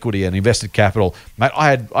returns on equity and invested capital. Mate,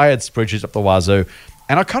 I had spreadsheets up the wazoo.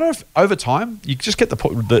 And I kind of, over time, you just get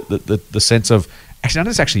the sense of, actually, none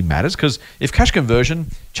of this actually matters, because if cash conversion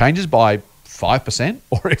changes by 5%,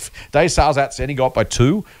 or if days sales outstanding go up by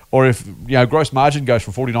 2, or if gross margin goes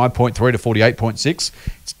from 49.3 to 48.6,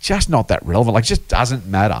 it's just not that relevant. Like, it just doesn't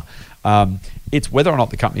matter. It's whether or not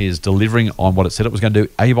the company is delivering on what it said it was going to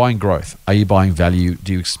do. Are you buying growth? Are you buying value?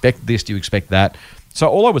 Do you expect this? Do you expect that? So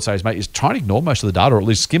all I would say is, mate, is try and ignore most of the data, or at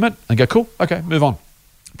least skim it and go, cool, okay, move on.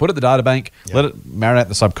 Put it in the data bank, let it marinate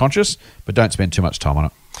the subconscious, but don't spend too much time on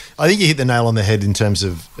it. I think you hit the nail on the head in terms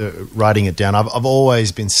of writing it down. I've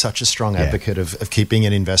always been such a strong advocate of keeping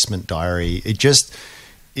an investment diary. It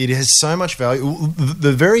has so much value.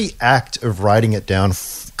 The very act of writing it down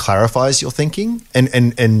clarifies your thinking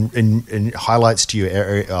and highlights to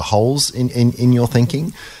you holes in your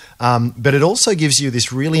thinking. But it also gives you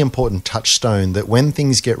this really important touchstone that when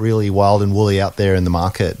things get really wild and woolly out there in the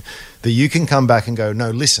market, that you can come back and go, no,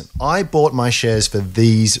 listen, I bought my shares for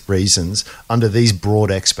these reasons under these broad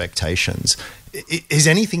expectations. Is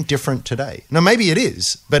anything different today? No, maybe it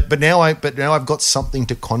is, but now I've got something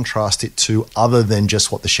to contrast it to other than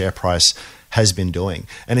just what the share price has been doing.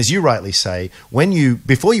 And as you rightly say,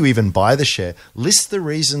 before you even buy the share, list the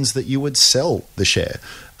reasons that you would sell the share.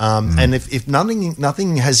 And if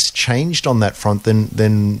nothing has changed on that front,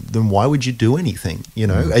 then why would you do anything?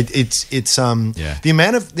 It's the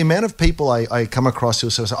amount of people I come across who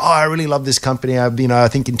sort of say, oh, I really love this company. I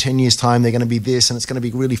think in 10 years' time they're going to be this, and it's going to be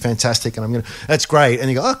really fantastic, and that's great. And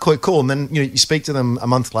you go, oh, cool. And then you speak to them a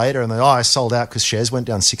month later, and they, I sold out because shares went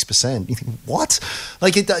down 6%. You think, what?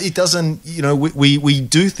 Like it doesn't. We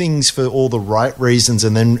do things for all the right reasons,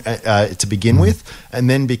 and then to begin with, and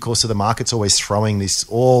then because of the market's always throwing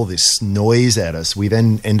all this noise at us, we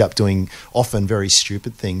then end up doing often very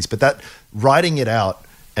stupid things. But that writing it out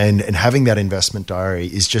and having that investment diary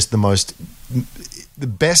is just the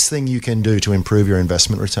best thing you can do to improve your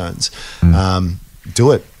investment returns.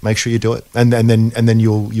 Do it. Make sure you do it, and then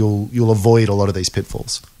you'll avoid a lot of these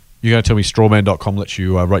pitfalls. You're going to tell me strawman.com lets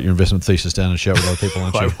you write your investment thesis down and share it with other people,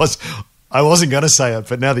 aren't you? I wasn't going to say it,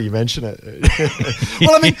 but now that you mention it,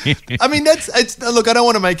 well, I mean, look, I don't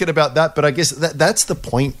want to make it about that, but I guess that's the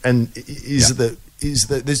point, and is that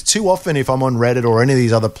there's too often, if I'm on Reddit or any of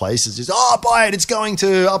these other places, it's buy it, it's going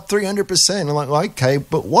to up 300%. I'm like, well, okay,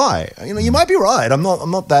 but why? You might be right. I'm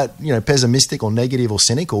not that pessimistic or negative or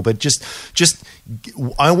cynical, but just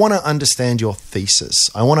I want to understand your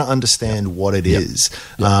thesis. I want to understand what it is,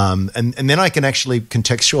 and then I can actually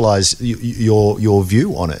contextualize your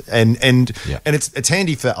view on it, and it's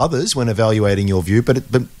handy for others when evaluating your view, but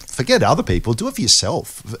forget other people. Do it for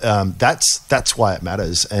yourself. That's why it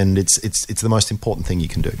matters, and it's the most important thing you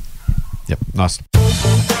can do. Yep, nice.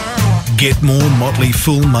 Get more Motley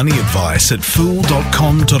Fool money advice at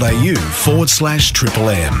fool.com.au/triple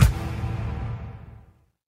M.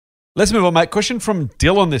 Let's move on, mate. Question from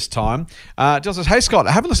Dylan this time. Dylan says, hey, Scott,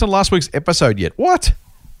 I haven't listened to last week's episode yet. What?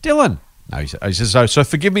 Dylan? No, he says, so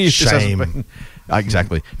forgive me if this hasn't been...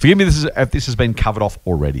 Exactly. Forgive me if this has been covered off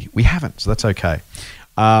already. We haven't, so that's okay.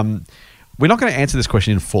 We're not going to answer this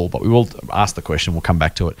question in full, but we will ask the question. We'll come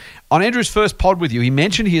back to it. On Andrew's first pod with you, he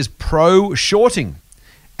mentioned he is pro-shorting.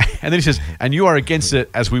 And then he says, and you are against it,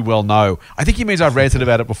 as we well know. I think he means I've ranted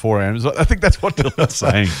about it before, Andrew. I think that's what Dylan's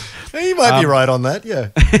saying. You might be right on that, yeah.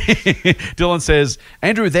 Dylan says,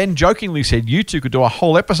 Andrew then jokingly said you two could do a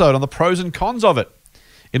whole episode on the pros and cons of it.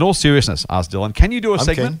 In all seriousness, asked Dylan, can you do a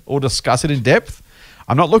segment or discuss it in depth?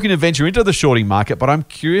 I'm not looking to venture into the shorting market, but I'm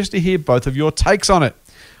curious to hear both of your takes on it.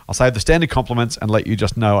 I'll save the standard compliments and let you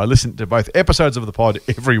just know I listen to both episodes of the pod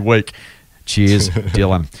every week. Cheers,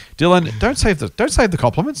 Dylan. Dylan, don't save the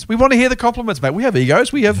compliments. We want to hear the compliments, mate. We have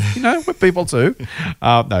egos. We have, we're people too.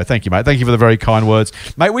 No, thank you, mate. Thank you for the very kind words,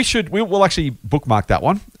 mate. We'll actually bookmark that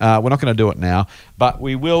one. We're not going to do it now, but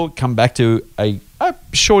we will come back to a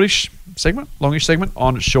shortish segment, longish segment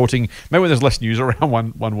on shorting. Maybe when there's less news around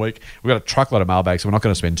one week. We've got a truckload of mailbags, so we're not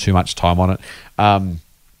going to spend too much time on it.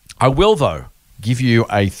 I will, though, give you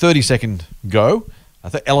a 30-second go,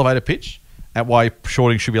 elevator pitch at why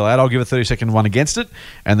shorting should be allowed. I'll give a 30-second one against it,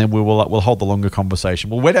 and then we'll hold the longer conversation.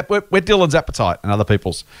 We'll whet Dylan's appetite and other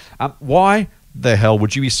people's. Why the hell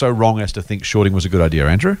would you be so wrong as to think shorting was a good idea,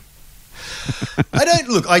 Andrew? I don't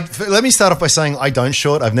look. Let me start off by saying I don't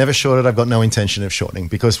short. I've never shorted. I've got no intention of shorting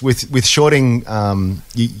because with shorting,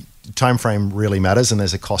 time frame really matters, and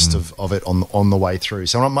there's a cost of it on the way through.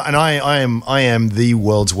 So I am the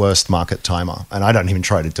world's worst market timer, and I don't even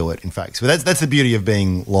try to do it. In fact, so that's the beauty of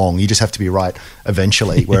being long. You just have to be right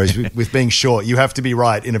eventually. Whereas with being short, you have to be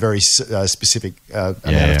right in a very specific amount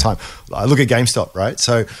of time. I look at GameStop, right?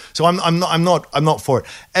 So I'm not for it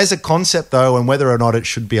as a concept though, and whether or not it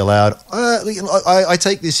should be allowed. I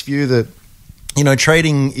take this view that,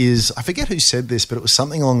 trading is, I forget who said this, but it was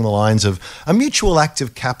something along the lines of a mutual act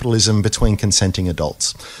of capitalism between consenting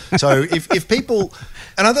adults. So if people,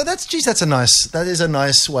 and I thought that is a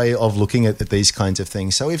nice way of looking at these kinds of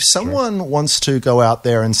things. So if someone wants to go out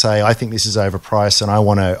there and say, I think this is overpriced and I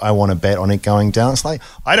want to bet on it going down, it's like,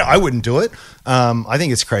 I wouldn't do it. I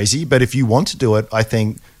think it's crazy, but if you want to do it, I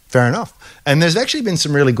think fair enough. And there's actually been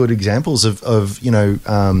some really good examples of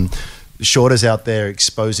shorters out there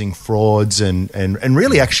exposing frauds and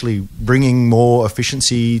really actually bringing more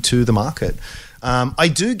efficiency to the market. I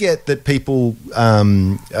do get that people, they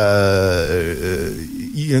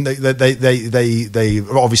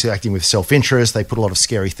are obviously acting with self-interest. They put a lot of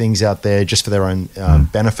scary things out there just for their own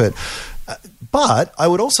benefit. But I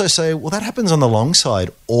would also say, well, that happens on the long side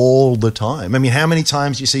all the time. I mean, how many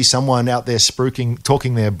times do you see someone out there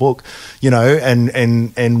talking their book,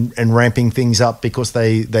 and ramping things up because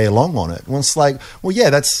they're long on it? Well, it's like, well,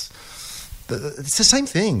 yeah, it's the same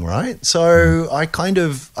thing, right? So I kind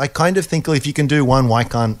of think, well, if you can do one, why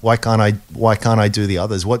can't I do the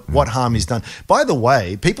others? What harm is done? By the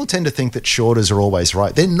way, people tend to think that shorters are always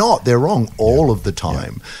right. They're not. They're wrong all of the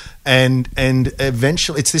time. Yeah. And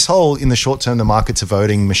eventually, it's this whole, in the short term, the market's a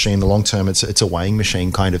voting machine. The long term, it's a weighing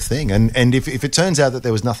machine kind of thing. And if it turns out that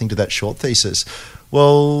there was nothing to that short thesis,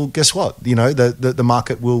 well, guess what? The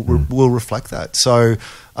market will reflect that. So,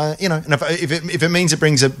 and if it means it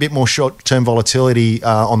brings a bit more short term volatility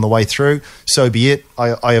on the way through, so be it.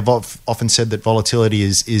 I have often said that volatility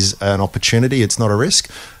is an opportunity. It's not a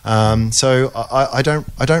risk. So I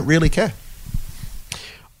don't really care.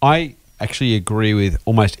 I actually agree with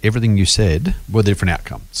almost everything you said with a different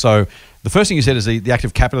outcome. So the first thing you said is the act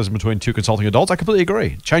of capitalism between two consulting adults. I completely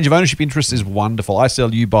agree. Change of ownership interest is wonderful. I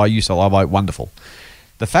sell, you buy, you sell, I buy, wonderful.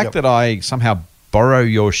 The fact that I somehow borrow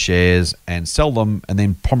your shares and sell them and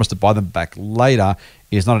then promise to buy them back later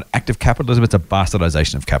is not an act of capitalism. It's a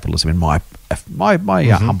bastardization of capitalism in my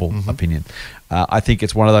humble opinion. I think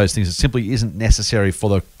it's one of those things that simply isn't necessary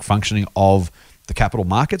for the functioning of the capital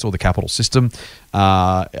markets or the capital system.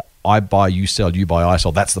 I buy, you sell, you buy, I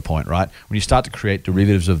sell. That's the point, right? When you start to create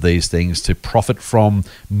derivatives of these things to profit from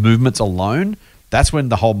movements alone, that's when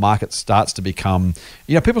the whole market starts to become,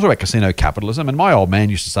 people talk about casino capitalism, and my old man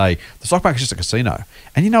used to say, the stock market's just a casino.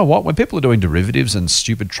 And you know what? When people are doing derivatives and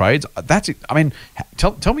stupid trades, that's it. I mean,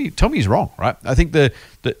 tell me he's wrong, right? I think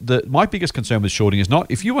my biggest concern with shorting is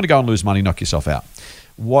not, if you want to go and lose money, knock yourself out.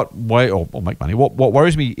 Or make money. What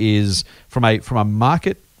worries me is from a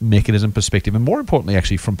market mechanism perspective, and more importantly,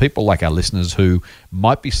 actually, from people like our listeners who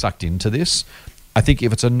might be sucked into this. I think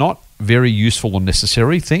if it's a not very useful or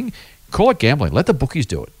necessary thing, call it gambling. Let the bookies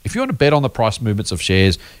do it. If you want to bet on the price movements of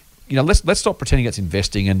shares, let's stop pretending it's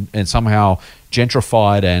investing and somehow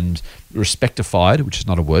gentrified and respectified, which is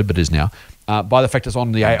not a word but is now, by the fact it's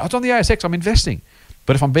on the ASX. I'm investing.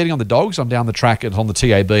 But if I'm betting on the dogs, I'm down the track, it's on the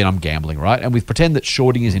TAB and I'm gambling, right? And we pretend that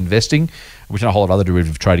shorting is investing, which a whole lot of other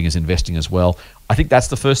derivative trading is investing as well. I think that's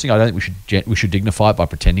the first thing. I don't think we should dignify it by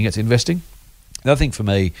pretending it's investing. The other thing for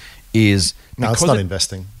me is... No, it's not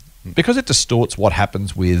investing. Because it distorts what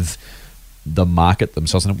happens with the market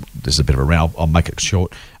themselves. And this is a bit of a round. I'll make it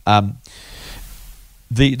short. I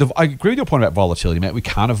agree with your point about volatility, Matt. We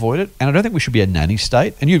can't avoid it. And I don't think we should be a nanny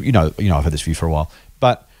state. And you know, I've had this view for a while.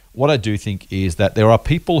 But what I do think is that there are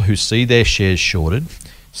people who see their shares shorted,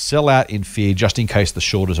 sell out in fear just in case the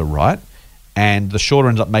shorters are right, and the shorter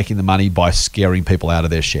ends up making the money by scaring people out of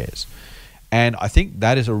their shares. And I think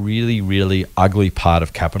that is a really, really ugly part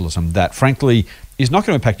of capitalism that, frankly, is not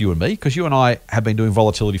going to impact you and me, because you and I have been doing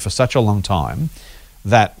volatility for such a long time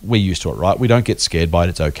that we're used to it, right? We don't get scared by it.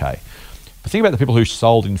 It's okay. But think about the people who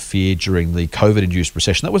sold in fear during the COVID-induced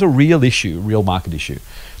recession. That was a real issue, real market issue.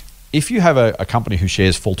 If you have a company whose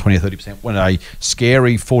shares fall 20 or 30% when a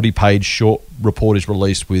scary 40-page short report is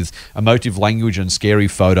released with emotive language and scary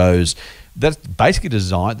photos, that's basically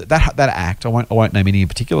designed, that act, I won't name any in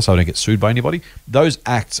particular so I don't get sued by anybody, those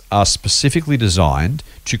acts are specifically designed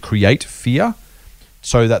to create fear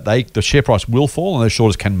so that the share price will fall and those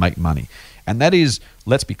shorters can make money. And that is,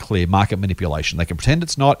 let's be clear, market manipulation. They can pretend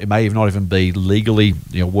it's not. It may not even be legally,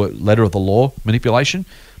 letter of the law manipulation,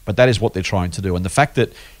 but that is what they're trying to do. And the fact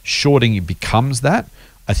that shorting becomes that,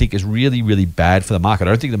 I think, is really, really bad for the market. I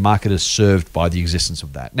don't think the market is served by the existence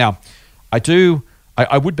of that. Now,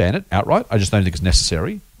 I would ban it outright. I just don't think it's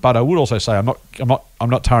necessary. But I would also say I'm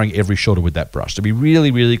not tarring every shorter with that brush. To be really,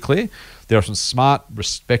 really clear, there are some smart,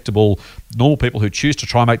 respectable, normal people who choose to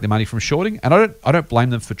try and make their money from shorting, and I don't blame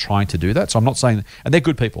them for trying to do that. So I'm not saying, and they're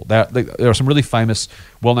good people. There are some really famous,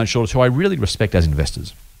 well-known shorters who I really respect as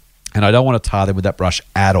investors, and I don't want to tar them with that brush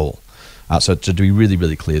at all. So to be really,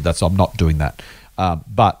 really clear, I'm not doing that.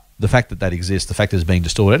 But the fact that exists, the fact that it's being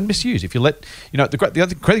distorted and misused. If you let, the other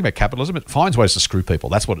great thing about capitalism, it finds ways to screw people.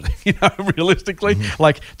 That's what it, realistically.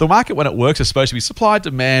 Like the market when it works is supposed to be supply,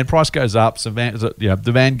 demand, price goes up,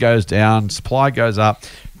 demand goes down, supply goes up,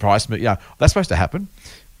 price, that's supposed to happen.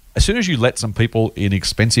 As soon as you let some people in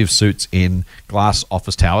expensive suits in glass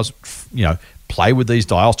office towers, play with these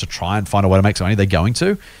dials to try and find a way to make some money, they're going to.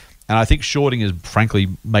 And I think shorting frankly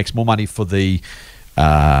makes more money for the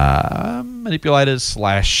manipulators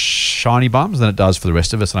 / shiny bums than it does for the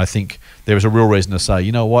rest of us. And I think there is a real reason to say,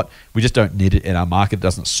 you know what, we just don't need it in our market. It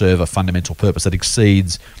doesn't serve a fundamental purpose that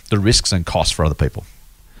exceeds the risks and costs for other people.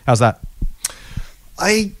 How's that?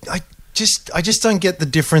 I just don't get the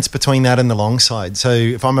difference between that and the long side. So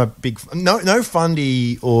if I'm a big no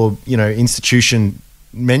fundy or institution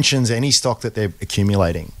mentions any stock that they're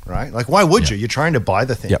accumulating, right? Like why would you? You're trying to buy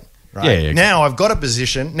the thing. Yep. Right. Yeah, exactly. Now I've got a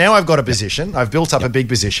position. I've built up a big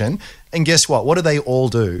position. And guess what? What do they all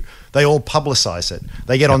do? They all publicize it.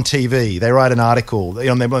 They get on TV. They write an article. They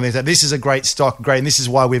say, this is a great stock, great, and this is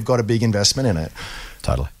why we've got a big investment in it.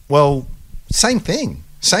 Totally. Well, same thing.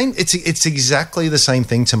 It's exactly the same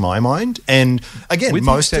thing to my mind. And again, With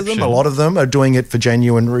most of them, a lot of them are doing it for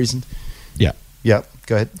genuine reasons. Yeah. Yeah.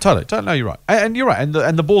 Go ahead. Totally. No, you're right. And you're right. And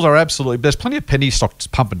the bulls are absolutely... There's plenty of penny stock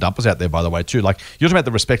pump and dumpers out there, by the way, too. Like, you're talking about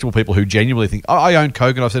the respectable people who genuinely think, I own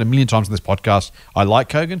Kogan. I've said a million times in this podcast, I like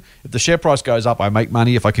Kogan. If the share price goes up, I make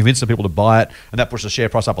money. If I convince the people to buy it and that pushes the share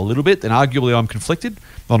price up a little bit, then arguably I'm conflicted.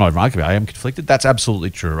 Well, not arguably, I am conflicted. That's absolutely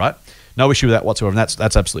true, right? No issue with that whatsoever. And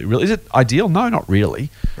that's absolutely real. Is it ideal? No, not really.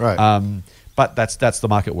 Right. But that's the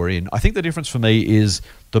market we're in. I think the difference for me is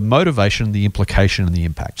the motivation, the implication, and the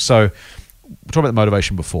impact. So... we talked about the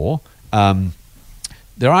motivation before.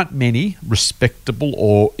 There aren't many respectable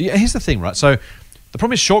or... here's the thing, right? So the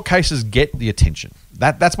problem is short cases get the attention.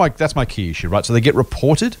 That's my key issue, right? So they get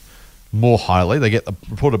reported more highly. They get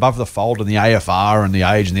reported above the fold in the AFR and the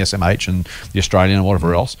Age and the SMH and the Australian and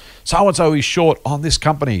whatever else. So-and-so is short on this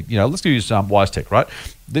company. Let's use WiseTech, right?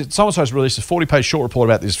 So-and-so has released a 40-page short report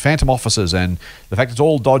about these phantom offices and the fact it's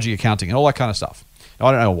all dodgy accounting and all that kind of stuff.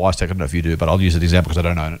 I don't know WiseTech. I don't know if you do, but I'll use an example because I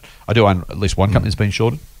don't own it. I do own at least one company that's been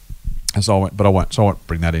shorted, and so I won't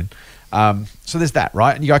bring that in. So there's that,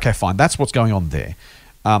 right? And you go, okay, fine. That's what's going on there.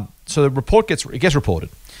 So the report gets reported.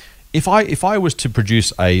 If I was to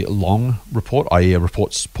produce a long report, i.e. a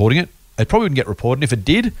report supporting it, it probably wouldn't get reported. And if it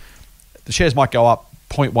did, the shares might go up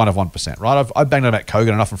 0.1 of 1%, right? I've banged on about Kogan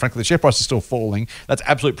enough, and frankly, the share price is still falling. That's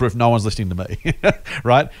absolute proof no one's listening to me,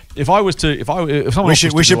 right? If someone we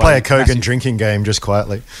should play a Kogan drinking game just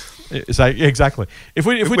quietly. Exactly. If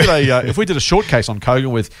we did a short case on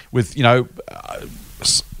Kogan with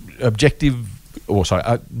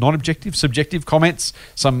non-objective, subjective comments,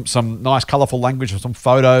 some nice colourful language or some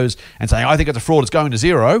photos, and saying I think it's a fraud, it's going to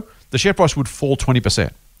zero, the share price would fall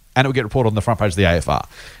 20%. And it would get reported on the front page of the AFR.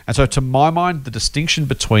 And so to my mind, the distinction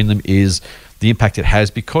between them is the impact it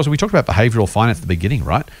has, because we talked about behavioural finance at the beginning,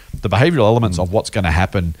 right? The behavioural elements of what's going to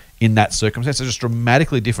happen in that circumstance are just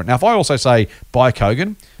dramatically different. Now, if I also say buy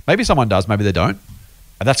Kogan, maybe someone does, maybe they don't.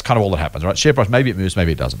 And that's kind of all that happens, right? Share price, maybe it moves,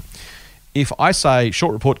 maybe it doesn't. If I say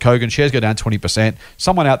short report Kogan, shares go down 20%,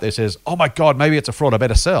 someone out there says, oh my God, maybe it's a fraud, I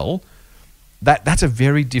better sell. That's a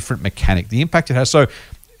very different mechanic. The impact it has. So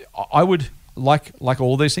I would... Like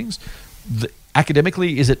all these things,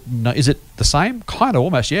 academically, is it the same? Kind of,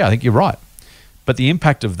 almost, yeah. I think you're right. But the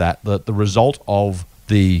impact of that, the result of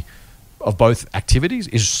both activities,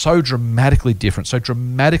 is so dramatically different, so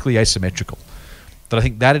dramatically asymmetrical, that I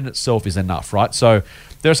think that in itself is enough, right? So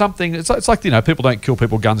there's something. It's like people don't kill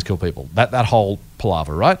people, guns kill people. That whole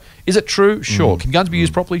palaver, right? Is it true? Sure. Can guns be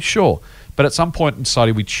used properly? Sure. But at some point in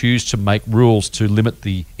society, we choose to make rules to limit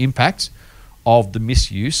the impact of the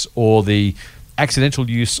misuse or the accidental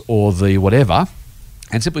use or the whatever,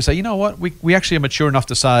 and simply say, you know what, we actually are mature enough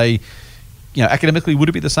to say, academically, would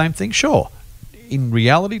it be the same thing? Sure. In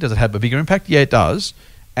reality, does it have a bigger impact? Yeah, it does.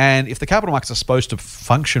 And if the capital markets are supposed to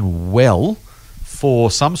function well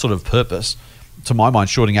for some sort of purpose, to my mind,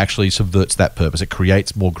 shorting actually subverts that purpose. It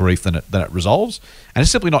creates more grief than it resolves, and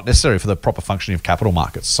it's simply not necessary for the proper functioning of capital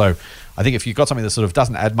markets. So I think if you've got something that sort of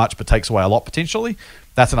doesn't add much but takes away a lot potentially,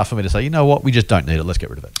 that's enough for me to say, you know what, we just don't need it. Let's get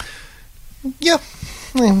rid of it. Yeah.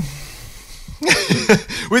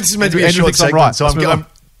 This is meant to be a short segment, right. So I'm going.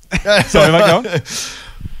 Sorry, am I going?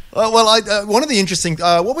 One of the interesting,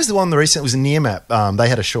 what was the one the recent? It was a Nearmap. They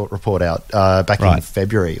had a short report out back in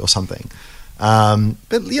February or something.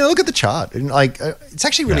 But look at the chart. And, it's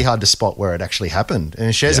actually really hard to spot where it actually happened.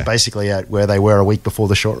 And shares are basically at where they were a week before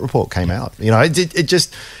the short report came out.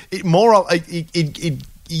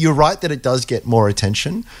 You're right that it does get more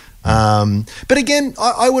attention. But again,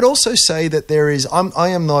 I would also say that I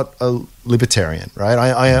am not a libertarian, right?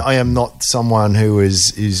 I am not someone who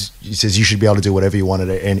says you should be able to do whatever you want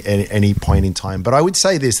at any point in time. But I would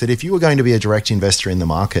say this, that if you were going to be a direct investor in the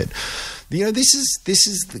market, this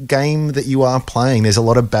is the game that you are playing. There's a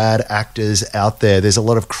lot of bad actors out there. There's a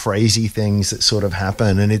lot of crazy things that sort of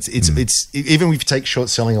happen, and it's even if you take short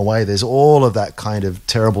selling away, there's all of that kind of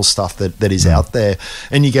terrible stuff that is out there,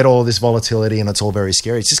 and you get all this volatility, and it's all very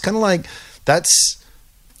scary. It's just kind of like that's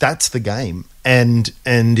the game, and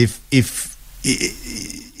if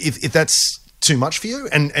that's too much for you,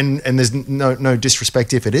 and there's no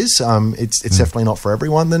disrespect if it is, it's definitely not for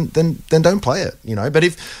everyone, then don't play it,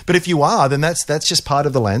 but if you are, then that's just part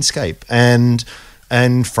of the landscape, and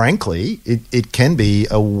frankly it can be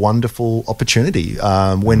a wonderful opportunity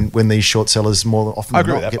when these short sellers more often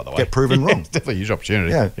than not get proven wrong. It's definitely a huge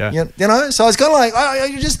opportunity. Yeah. So I was kind of like,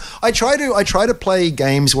 I try to play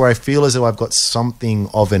games where I feel as though I've got something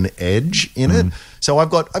of an edge in it. So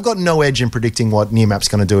I've got no edge in predicting what Nearmap's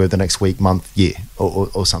going to do over the next week, month, year,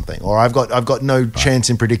 or something. Or I've got no chance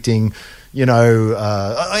in predicting, any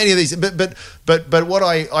of these. But what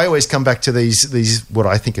I always come back to these what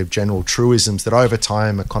I think of general truisms, that over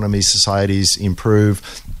time economies, societies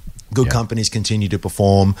improve. Good companies continue to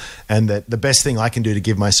perform, and that the best thing I can do to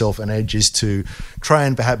give myself an edge is to try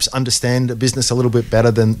and perhaps understand a business a little bit better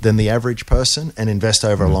than the average person, and invest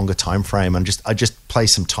over a longer time frame, and I just play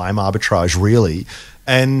some time arbitrage really,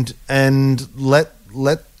 and let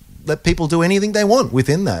people do anything they want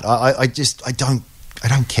within that. I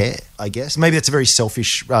don't care, I guess. Maybe that's a very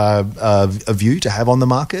selfish a view to have on the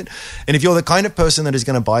market. And if you're the kind of person that is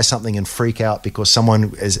going to buy something and freak out because someone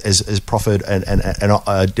has proffered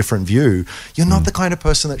a different view, you're not the kind of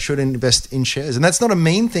person that should invest in shares. And that's not a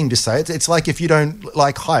mean thing to say. It's like if you don't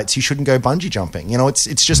like heights, you shouldn't go bungee jumping.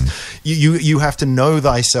 It's just you have to know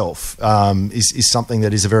thyself is something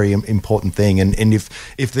that is a very important thing. And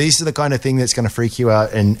if these are the kind of thing that's going to freak you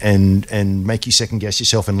out and make you second guess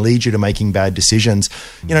yourself and lead you to making bad decisions,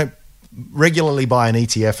 regularly buy an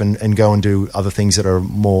ETF and go and do other things that are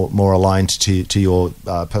more aligned to your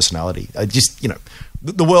personality.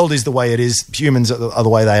 The world is the way it is. Humans are the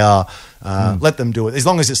way they are. Let them do it, as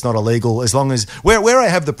long as it's not illegal. As long as where I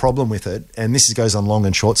have the problem with it, and this goes on long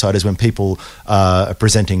and short side, is when people are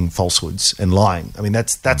presenting falsehoods and lying. I mean,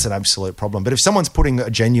 that's an absolute problem. But if someone's putting a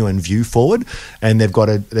genuine view forward and they've got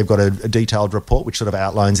a detailed report which sort of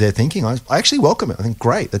outlines their thinking, I actually welcome it. I think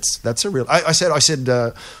great. That's a real. I said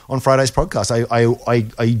on Friday's podcast,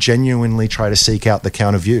 I genuinely try to seek out the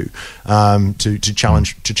counter view to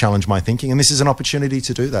challenge my thinking, and this is an opportunity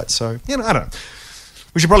to do that. So I don't know.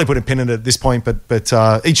 We should probably put a pin in it at this point,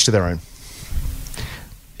 but each to their own.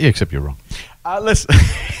 Yeah, except you're wrong. Let's.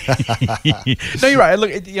 No, you're right.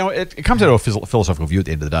 Look, it comes out of a philosophical view at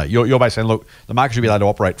the end of the day. You're basically saying, look, the market should be allowed to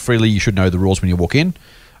operate freely. You should know the rules when you walk in.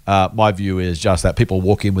 My view is just that people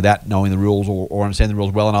walk in without knowing the rules or understand the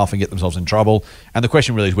rules well enough and get themselves in trouble. And the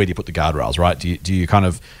question really is, where do you put the guardrails, right? Do you kind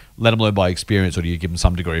of let them learn by experience, or do you give them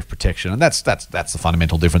some degree of protection? And that's the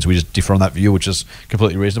fundamental difference. We just differ on that view, which is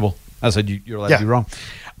completely reasonable. As I said, you're allowed to be wrong.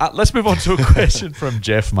 Let's move on to a question from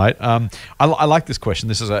Jeff, mate. I like this question.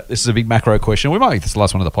 This is a big macro question. We might make this the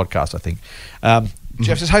last one of the podcast, I think.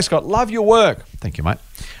 Jeff says, "Hey Scott, love your work." Thank you, mate.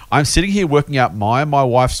 "I'm sitting here working out my and my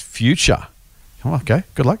wife's future." Oh, okay,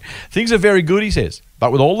 good luck. "Things are very good," he says,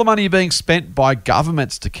 "but with all the money being spent by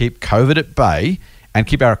governments to keep COVID at bay and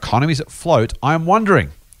keep our economies afloat, I am wondering,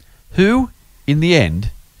 who in the end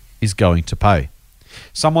is going to pay?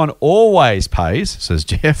 Someone always pays," says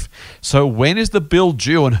Jeff. "So when is the bill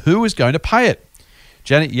due and who is going to pay it?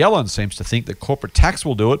 Janet Yellen seems to think that corporate tax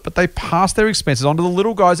will do it, but they pass their expenses on to the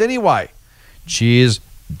little guys anyway. Cheers,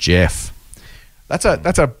 Jeff." That's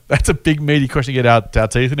a big meaty question to get our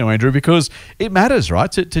teeth into, Andrew, because it matters,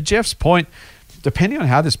 right? To Jeff's point, depending on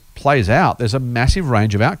how this plays out, there's a massive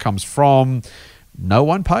range of outcomes, from no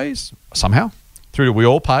one pays somehow, through to we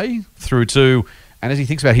all pay, through to, and as he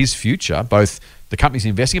thinks about his future, both the company's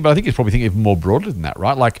investing in, but I think he's probably thinking even more broadly than that,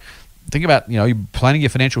 right? Like, think about, you're planning your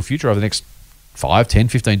financial future over the next 5, 10,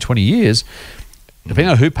 15, 20 years,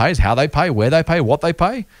 depending on who pays, how they pay, where they pay, what they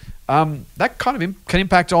pay. That kind of can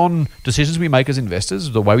impact on decisions we make as investors,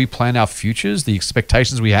 the way we plan our futures, the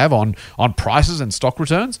expectations we have on prices and stock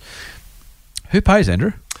returns. Who pays,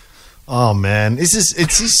 Andrew? Oh man,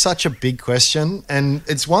 it's such a big question, and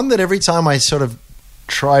it's one that every time I sort of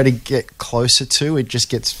try to get closer to,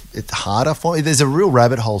 it's harder for me. There's a real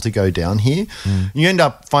rabbit hole to go down here. You end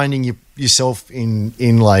up finding yourself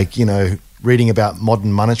in like, reading about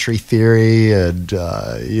modern monetary theory, and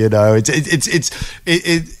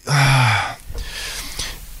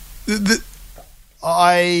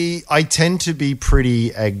I tend to be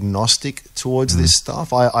pretty agnostic towards this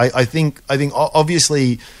stuff. I think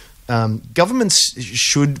obviously governments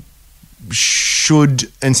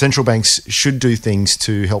should and central banks should do things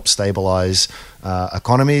to help stabilize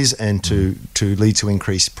economies and to lead to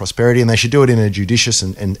increased prosperity, and they should do it in a judicious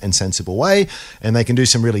and sensible way. And they can do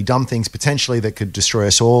some really dumb things potentially that could destroy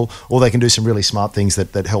us all, or they can do some really smart things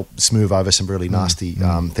that help smooth over some really nasty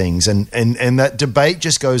things. And that debate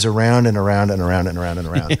just goes around and around and around and around and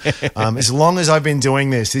around. As long as I've been doing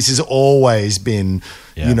this has always been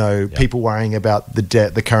people worrying about the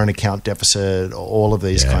debt, the current account deficit, all of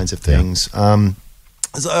these kinds of things. I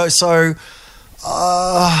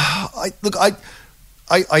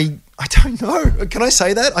don't know. Can I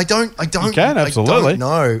say that? I don't. You can, absolutely. I don't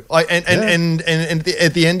know. And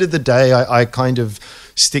at the end of the day, I kind of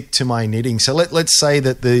stick to my knitting. So let's say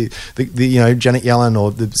that the Janet Yellen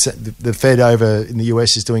or the Fed over in the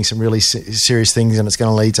US is doing some really serious things, and it's going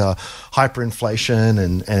to lead to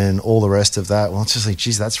hyperinflation and all the rest of that. Well, it's just like,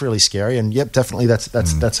 geez, that's really scary. And yep, definitely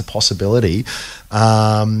that's a possibility.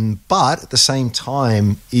 But at the same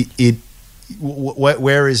time,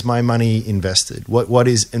 where is my money invested? What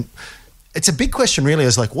is? And it's a big question, really.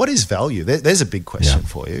 Is like, what is value? There's a big question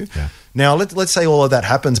for you. Yeah. Now, let's say all of that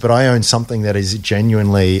happens, but I own something that is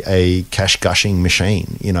genuinely a cash gushing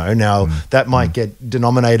machine. Now that might get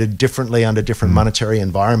denominated differently under different monetary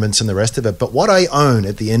environments and the rest of it. But what I own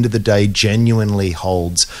at the end of the day genuinely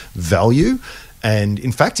holds value. And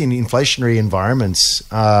in fact, in inflationary environments,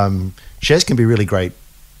 shares can be really great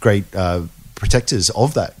protectors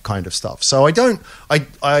of that kind of stuff. So I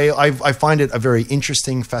find it a very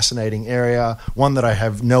interesting, fascinating area, one that I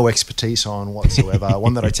have no expertise on whatsoever,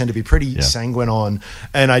 one that I tend to be pretty sanguine on.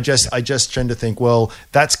 And I just tend to think, well,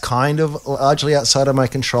 that's kind of largely outside of my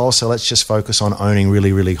control. So let's just focus on owning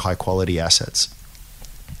really, really high quality assets.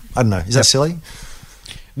 I don't know. Is that silly?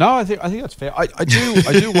 No, I think that's fair. I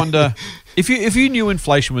do wonder if you knew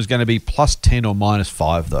inflation was going to be plus 10 or minus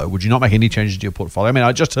 5, though, would you not make any changes to your portfolio? I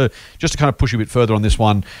mean, just to kind of push you a bit further on this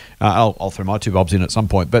one, I'll throw my 2 bobs in at some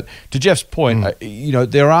point. But to Jeff's point,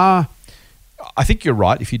 there are. I think you're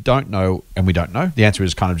right. If you don't know, and we don't know, the answer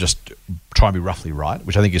is kind of just try and be roughly right,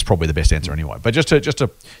 which I think is probably the best answer anyway. But just to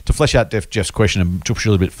flesh out Jeff's question and to push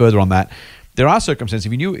you a little bit further on that. There are circumstances,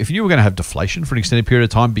 if you knew we were going to have deflation for an extended period of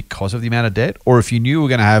time because of the amount of debt, or if you knew we were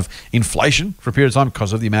going to have inflation for a period of time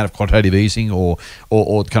because of the amount of quantitative easing or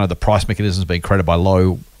kind of the price mechanisms being created by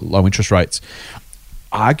low interest rates,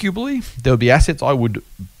 arguably there would be assets I would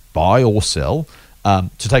buy or sell to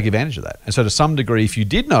take advantage of that. And so to some degree, if you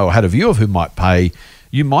did know or had a view of who might pay,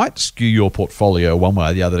 you might skew your portfolio one way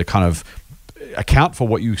or the other to kind of account for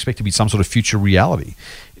what you expect to be some sort of future reality.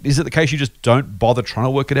 Is it the case you just don't bother trying to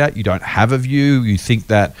work it out? You don't have a view. You think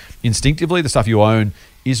that instinctively the stuff you own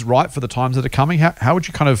is right for the times that are coming? How would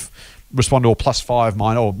you kind of respond to a plus 5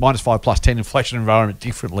 or minus 5 plus 10 inflation environment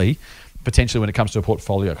differently, potentially when it comes to a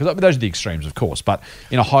portfolio? Because those are the extremes, of course. But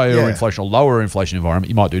in a higher inflation or lower inflation environment,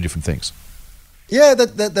 you might do different things. Yeah,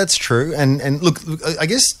 that's true. And look, I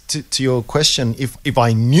guess to your question, if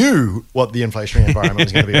I knew what the inflationary environment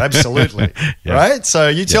was going to be, absolutely, right? So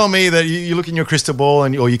you tell me that you look in your crystal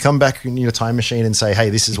ball or you come back in your time machine and say, hey,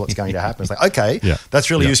 this is what's going to happen. It's like, okay,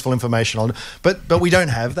 that's really useful information. But we don't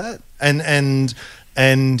have that.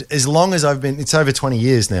 And as long as it's over 20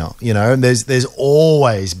 years now, and there's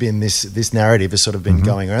always been this narrative has sort of been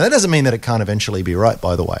going around. That doesn't mean that it can't eventually be right,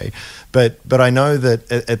 by the way. But I know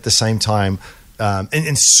that at the same time,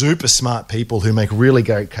 and super smart people who make really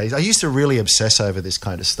great cases. I used to really obsess over this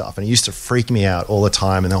kind of stuff, and it used to freak me out all the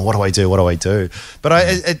time. And then, what do I do? What do I do? But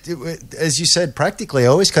as you said, practically, I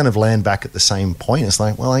always kind of land back at the same point. It's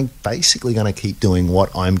like, well, I'm basically going to keep doing what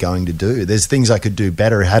I'm going to do. There's things I could do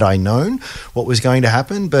better had I known what was going to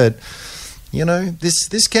happen, but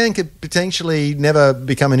this could potentially never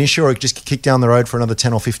become an issue, or just kick down the road for another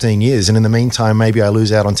 10 or 15 years. And in the meantime, maybe I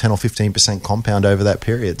lose out on 10 or 15% compound over that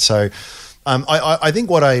period. So I think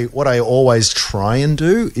what I always try and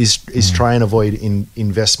do is try and avoid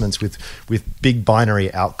investments with big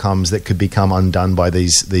binary outcomes that could become undone by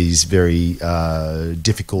these very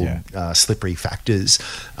difficult slippery factors.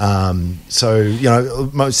 So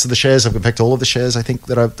most of the shares, in fact all of the shares I think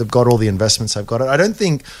that I've got, all the investments I've got, I don't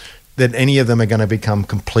think that any of them are going to become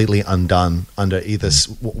completely undone under either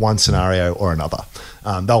one scenario or another.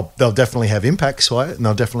 They'll definitely have impacts, right? And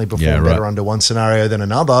they'll definitely perform better under one scenario than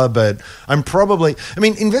another. But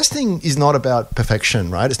investing is not about perfection,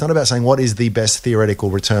 right? It's not about saying what is the best theoretical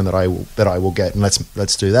return that I will get, and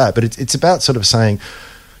let's do that. But it's about sort of saying,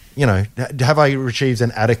 have I achieved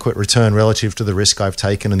an adequate return relative to the risk I've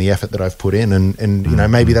taken and the effort that I've put in?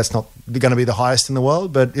 And maybe that's not going to be the highest in the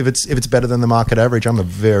world, but if it's better than the market average, I'm a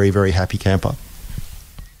very, very happy camper.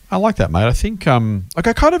 I like that, mate. I think, I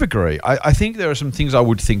kind of agree. I think there are some things I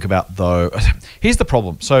would think about, though. Here's the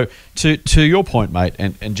problem. So, to your point, mate,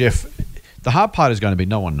 and Jeff, the hard part is going to be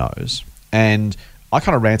no one knows. And I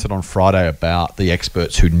kind of ranted on Friday about the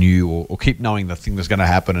experts who knew or keep knowing the thing that's going to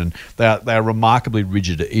happen, and they are remarkably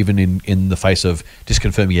rigid even in the face of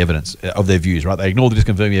disconfirming evidence of their views, right? They ignore the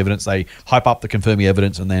disconfirming evidence, they hype up the confirming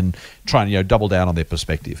evidence, and then try and double down on their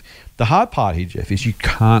perspective. The hard part here, Jeff, is you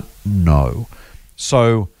can't know.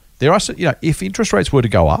 So there are, if interest rates were to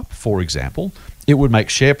go up, for example, it would make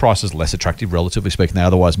share prices less attractive, relatively speaking, they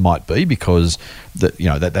otherwise might be, because that's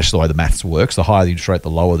the way the maths works. The higher the interest rate, the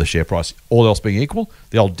lower the share price, all else being equal.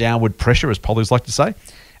 The old downward pressure, as polys like to say.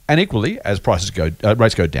 And equally, as rates go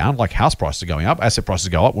down, like house prices are going up, asset prices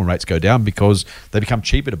go up when rates go down because they become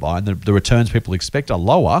cheaper to buy, and the returns people expect are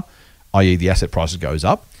lower, i.e. the asset prices goes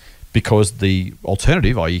up, because the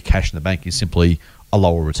alternative, i.e. cash in the bank, is simply a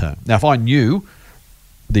lower return. Now, if I knew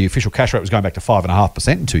the official cash rate was going back to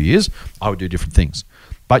 5.5% in 2 years, I would do different things.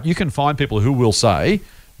 But you can find people who will say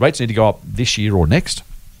rates need to go up this year or next.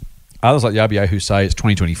 Others like the RBA who say it's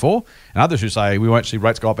 2024, and others who say we won't see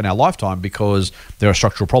rates go up in our lifetime because there are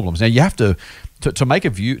structural problems. Now, you have to make a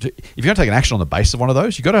view. If you're going to take an action on the basis of one of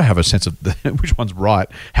those, you've got to have a sense of which one's right,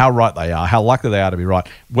 how right they are, how likely they are to be right,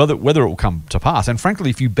 whether it will come to pass. And frankly,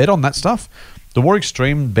 if you bet on that stuff, the more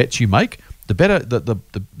extreme bets you make, the better the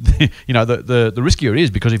riskier it is,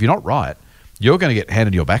 because if you're not right, you're going to get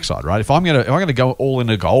handed your backside, right? If I'm going to go all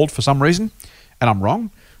into gold for some reason, and I'm wrong,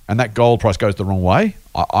 and that gold price goes the wrong way,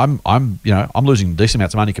 I'm losing decent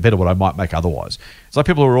amounts of money compared to what I might make otherwise. It's like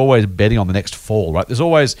people who are always betting on the next fall, right? There's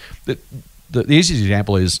always the easiest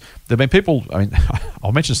example is there've been people. I mean,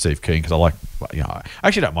 I'll mention Steve Keen because I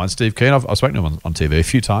actually don't mind Steve Keen. I've spoken to him on TV a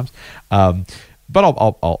few times. But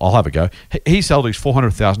I'll have a go. He sold his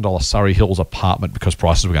 $400,000 Surrey Hills apartment because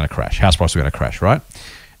prices were going to crash. House prices were going to crash, right?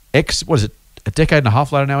 What is it, a decade and a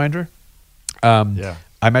half later now, Andrew? Yeah.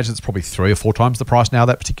 I imagine it's probably 3 or 4 times the price now,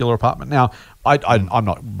 that particular apartment. Now, I don't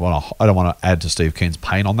want to add to Steve Keen's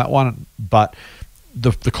pain on that one, but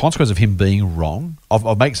the consequence of him being wrong,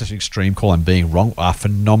 of making such an extreme call and being wrong, are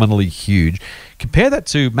phenomenally huge. Compare that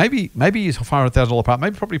to maybe his $500,000 apartment,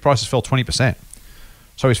 maybe property prices fell 20%.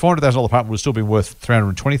 So his $400,000 apartment would still be worth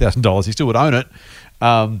 $320,000. He still would own it.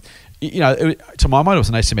 To my mind, it was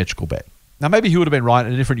an asymmetrical bet. Now, maybe he would have been right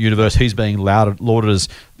in a different universe. He's being lauded as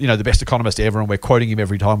the best economist ever, and we're quoting him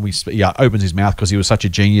every time he opens his mouth because he was such a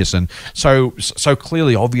genius and so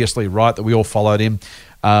clearly, obviously right that we all followed him.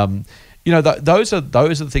 Those are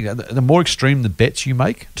the things. The more extreme the bets you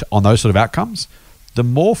make on those sort of outcomes, the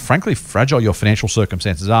more, frankly, fragile your financial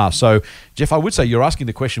circumstances are. So, Jeff, I would say you're asking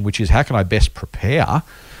the question, which is how can I best prepare?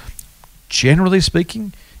 Generally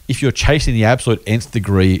speaking, if you're chasing the absolute nth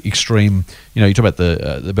degree extreme, you talk about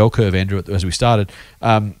the bell curve, Andrew, as we started.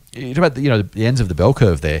 You talk about the ends of the bell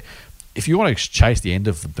curve there. If you want to chase the end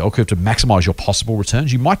of the bell curve to maximize your possible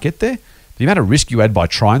returns, you might get there. The amount of risk you add by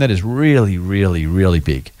trying that is really, really, really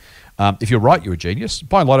big. If you're right, you're a genius.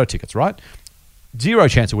 Buying lotto tickets, right? 0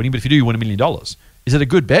 chance of winning, but if you do, you win $1 million. Is it a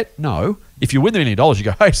good bet? No. If you win the $1 million, you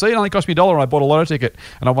go, hey, see, it only cost me $1 and I bought a lotto ticket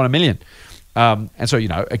and I won $1 million. And so,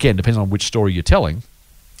 again, depends on which story you're telling,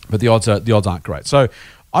 but the odds aren't great. So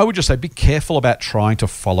I would just say be careful about trying to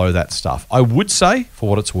follow that stuff. I would say, for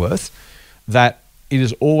what it's worth, that it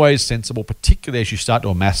is always sensible, particularly as you start to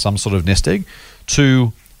amass some sort of nest egg,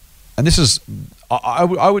 and this is,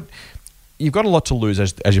 I would, you've got a lot to lose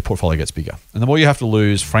as your portfolio gets bigger. And the more you have to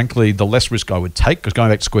lose, frankly, the less risk I would take, because going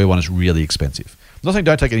back to square one is really expensive. I'm not saying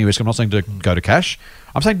don't take any risk. I'm not saying to go to cash.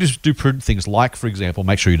 I'm saying just do prudent things like, for example,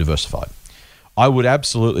 make sure you're diversified. I would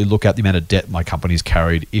absolutely look at the amount of debt my company's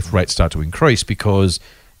carried if rates start to increase, because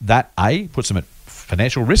that, A, puts them at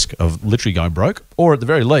financial risk of literally going broke, or at the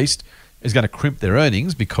very least is going to crimp their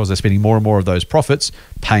earnings because they're spending more and more of those profits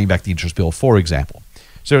paying back the interest bill, for example.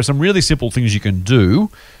 So there are some really simple things you can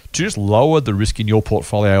do to just lower the risk in your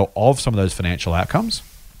portfolio of some of those financial outcomes.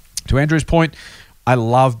 To Andrew's point, I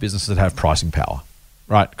love businesses that have pricing power,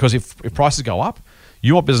 right? Because if prices go up,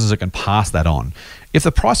 you want businesses that can pass that on. If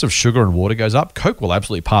the price of sugar and water goes up, Coke will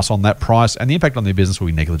absolutely pass on that price, and the impact on their business will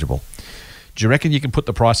be negligible. Do you reckon you can put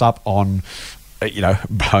the price up on,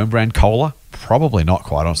 home brand cola? Probably not,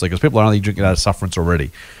 quite honestly, because people are only drinking out of sufferance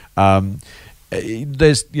already.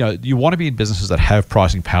 there's, you want to be in businesses that have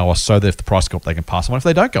pricing power, so that if the price go up, they can pass them on. If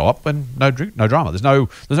they don't go up, then no drama. There's no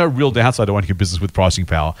real downside to owning a business with pricing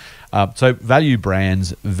power. So value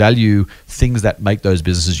brands, value things that make those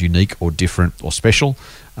businesses unique or different or special.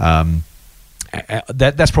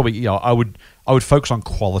 That's probably, I would focus on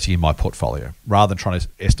quality in my portfolio rather than trying to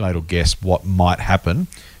estimate or guess what might happen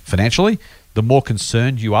financially. The more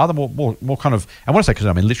concerned you are, the more kind of, I want to say, because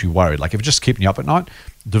I mean literally worried, like if it's just keeping you up at night,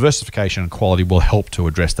 diversification and quality will help to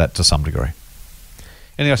address that to some degree.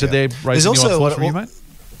 Anything I said there raising your thoughts from you, mate?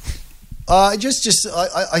 I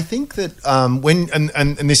think that when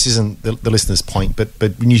and this isn't the listener's point, but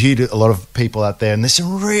when you hear a lot of people out there, and there's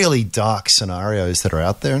some really dark scenarios that are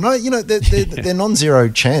out there, and they're non-zero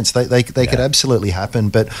chance. They could absolutely happen,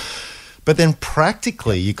 but then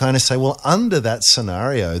practically you kind of say, well, under that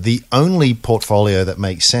scenario, the only portfolio that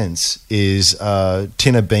makes sense is a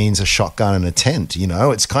tin of beans, a shotgun, and a tent.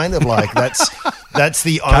 It's kind of like that's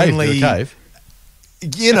the only cave.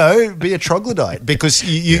 Be a troglodyte, because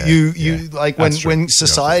you like when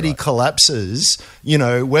society collapses,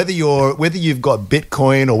 whether you've got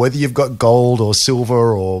Bitcoin or whether you've got gold or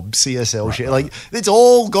silver or CSL share, like it's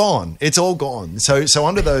all gone. It's all gone. So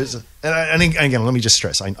under those, and again, let me just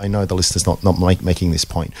stress, I know the listener's not making this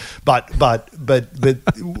point, but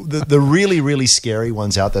the really, really scary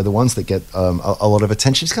ones out there, the ones that get a lot of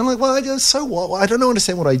attention, it's kind of like, well, so what? I don't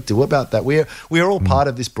understand what I do about that. We are all part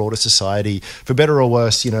of this broader society, for better or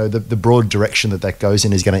worse. The broad direction that goes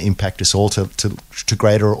in is going to impact us all to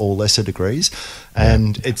greater or lesser degrees,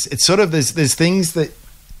 and it's sort of there's things that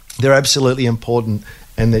they're absolutely important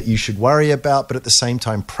and that you should worry about, but at the same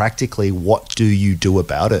time, practically, what do you do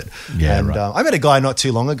about it? Yeah, and I met a guy not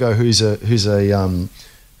too long ago who's a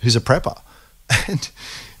prepper, and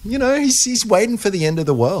he's waiting for the end of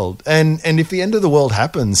the world, and if the end of the world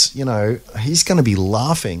happens, he's going to be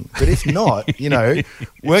laughing. But if not,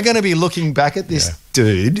 we're going to be looking back at this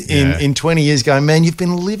dude in 20 years, going, man, you've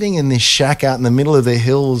been living in this shack out in the middle of the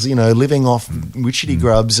hills, living off witchetty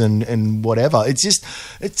grubs and whatever. It's just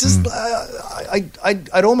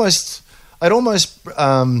I'd almost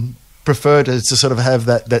prefer to sort of have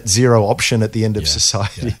that zero option at the end of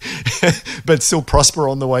society, but still prosper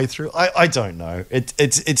on the way through. I don't know.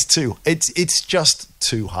 It's just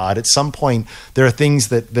too hard. At some point, there are things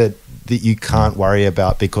that you can't worry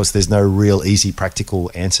about because there's no real easy practical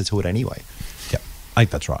answer to it anyway. Yeah, I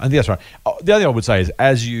think that's right. I think that's right. The other thing I would say is,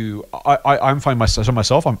 I'm finding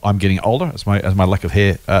myself, I'm getting older as my lack of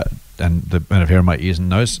hair and the amount of hair in my ears and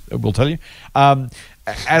nose will tell you.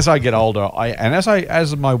 As I get older,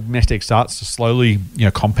 as my nest egg starts to slowly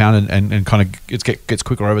compound and kind of gets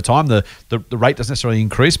quicker over time, the rate doesn't necessarily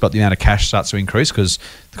increase, but the amount of cash starts to increase because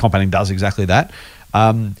the compounding does exactly that.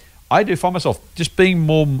 I do find myself just being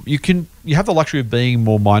more. You have the luxury of being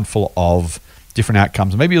more mindful of different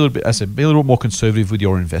outcomes, and maybe a little bit. As I said, be a little more conservative with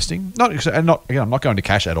your investing. I'm not going to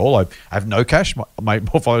cash at all. I have no cash. My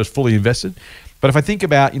portfolio is fully invested. But if I think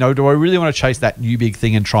about, do I really want to chase that new big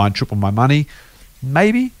thing and try and triple my money?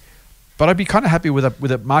 Maybe, but I'd be kind of happy with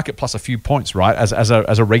a market plus a few points, right, as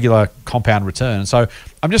a regular compound return. So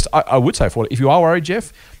I would say, if you are worried,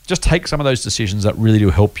 Jeff, just take some of those decisions that really do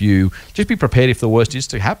help you. Just be prepared if the worst is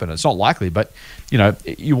to happen. It's not likely, but you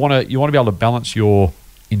want to be able to balance your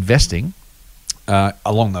investing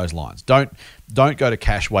along those lines. Don't go to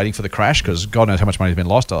cash waiting for the crash, because God knows how much money has been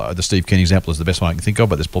lost. The Steve Keen example is the best one I can think of,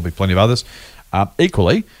 but there's probably plenty of others.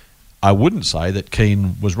 Equally, I wouldn't say that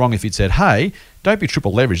Keen was wrong if he'd said, hey, don't be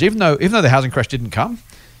triple leveraged. Even though the housing crash didn't come,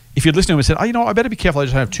 if you'd listened to him and said, I better be careful I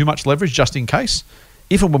just don't have too much leverage just in case.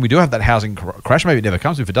 If and when we do have that housing crash, maybe it never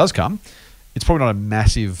comes, if it does come, it's probably not a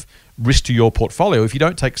massive risk to your portfolio if you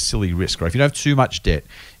don't take silly risk, or if you don't have too much debt,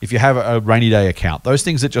 if you have a rainy day account. Those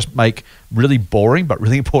things that just make really boring but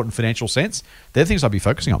really important financial sense, they're things I'd be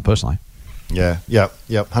focusing on personally. Yeah,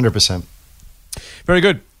 100%. Very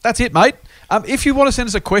good. That's it, mate. If you want to send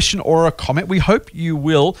us a question or a comment, we hope you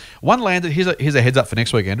will. One landed, here's a heads up for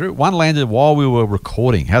next week, Andrew. One landed while we were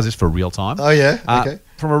recording. How's this for real time? Oh, yeah? Okay.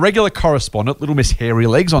 From a regular correspondent, Little Miss Hairy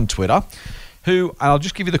Legs on Twitter, who, and I'll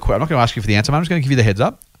just give you the question. I'm not going to ask you for the answer, I'm just going to give you the heads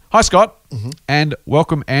up. Hi, Scott, and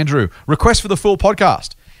welcome, Andrew. Request for the full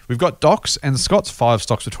podcast. We've got Doc's and Scott's 5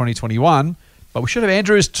 stocks for 2021, but we should have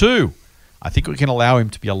Andrew's too. I think we can allow him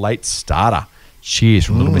to be a late starter. Cheers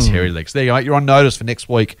from Little Miss Hairy Legs. There you go, mate. You're on notice for next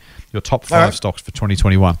week. Your top 5 stocks for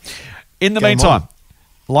 2021. In the meantime,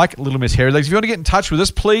 like Little Miss Hairy Legs, if you want to get in touch with us,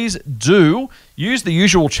 please do use the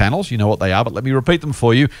usual channels. You know what they are, but let me repeat them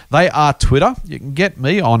for you. They are Twitter. You can get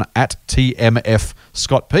me on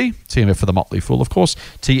 @TMFScottP. TMF for the Motley Fool, of course.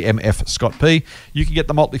 TMF Scott P. You can get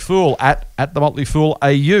the Motley Fool at the Motley Fool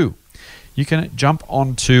AU. you can jump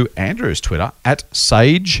onto Andrew's Twitter at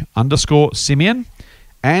sage_Simeon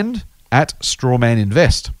and at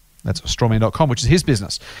strawmaninvest. That's strawman.com, which is his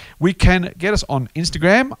business. We can get us on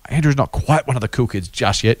Instagram. Andrew's not quite one of the cool kids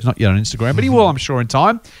just yet. He's not yet on Instagram, but he will, I'm sure, in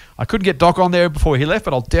time. I couldn't get Doc on there before he left,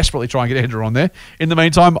 but I'll desperately try and get Andrew on there. In the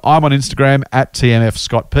meantime, I'm on Instagram at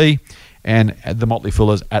TMFScottP and at The Motley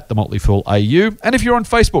Foolers at The Motley Fool AU. And if you're on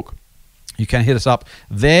Facebook, you can hit us up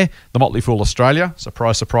there. The Motley Fool Australia,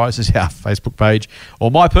 surprise, surprise, is our Facebook page.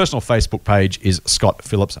 Or my personal Facebook page is Scott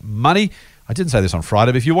Phillips Money. I didn't say this on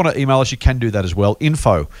Friday, but if you want to email us, you can do that as well.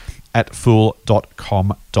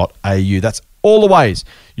 info@fool.com.au. That's all the ways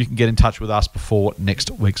you can get in touch with us before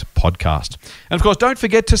next week's podcast. And, of course, don't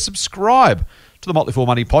forget to subscribe to the Motley Fool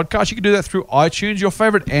Money podcast. You can do that through iTunes, your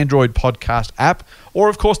favorite Android podcast app, or,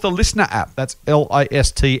 of course, the Listener app. That's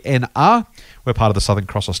LISTNR. We're part of the Southern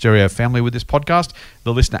Cross Austereo family with this podcast.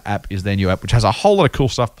 The Listener app is their new app, which has a whole lot of cool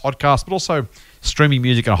stuff, podcasts, but also streaming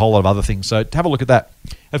music and a whole lot of other things. So have a look at that.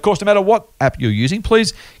 Of course, no matter what app you're using,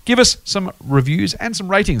 please give us some reviews and some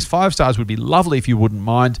ratings. 5 stars would be lovely if you wouldn't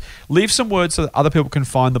mind. Leave some words so that other people can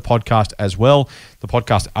find the podcast as well. The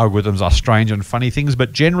podcast algorithms are strange and funny things,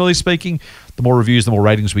 but generally speaking, the more reviews, the more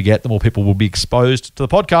ratings we get, the more people will be exposed to the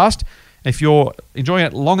podcast. If you're enjoying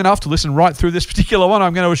it long enough to listen right through this particular one,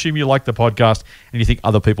 I'm going to assume you like the podcast and you think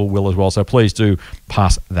other people will as well. So please do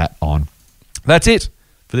pass that on. That's it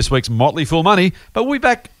for this week's Motley Fool Money, but we'll be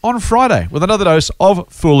back on Friday with another dose of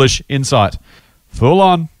foolish insight. Fool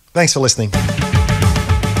on. Thanks for listening.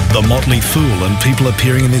 The Motley Fool and people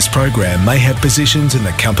appearing in this program may have positions in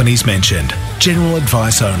the companies mentioned. General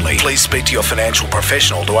advice only. Please speak to your financial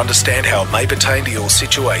professional to understand how it may pertain to your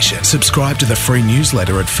situation. Subscribe to the free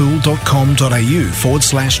newsletter at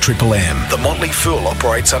fool.com.au/MMM. The Motley Fool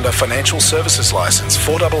operates under Financial Services Licence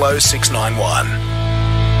 400691.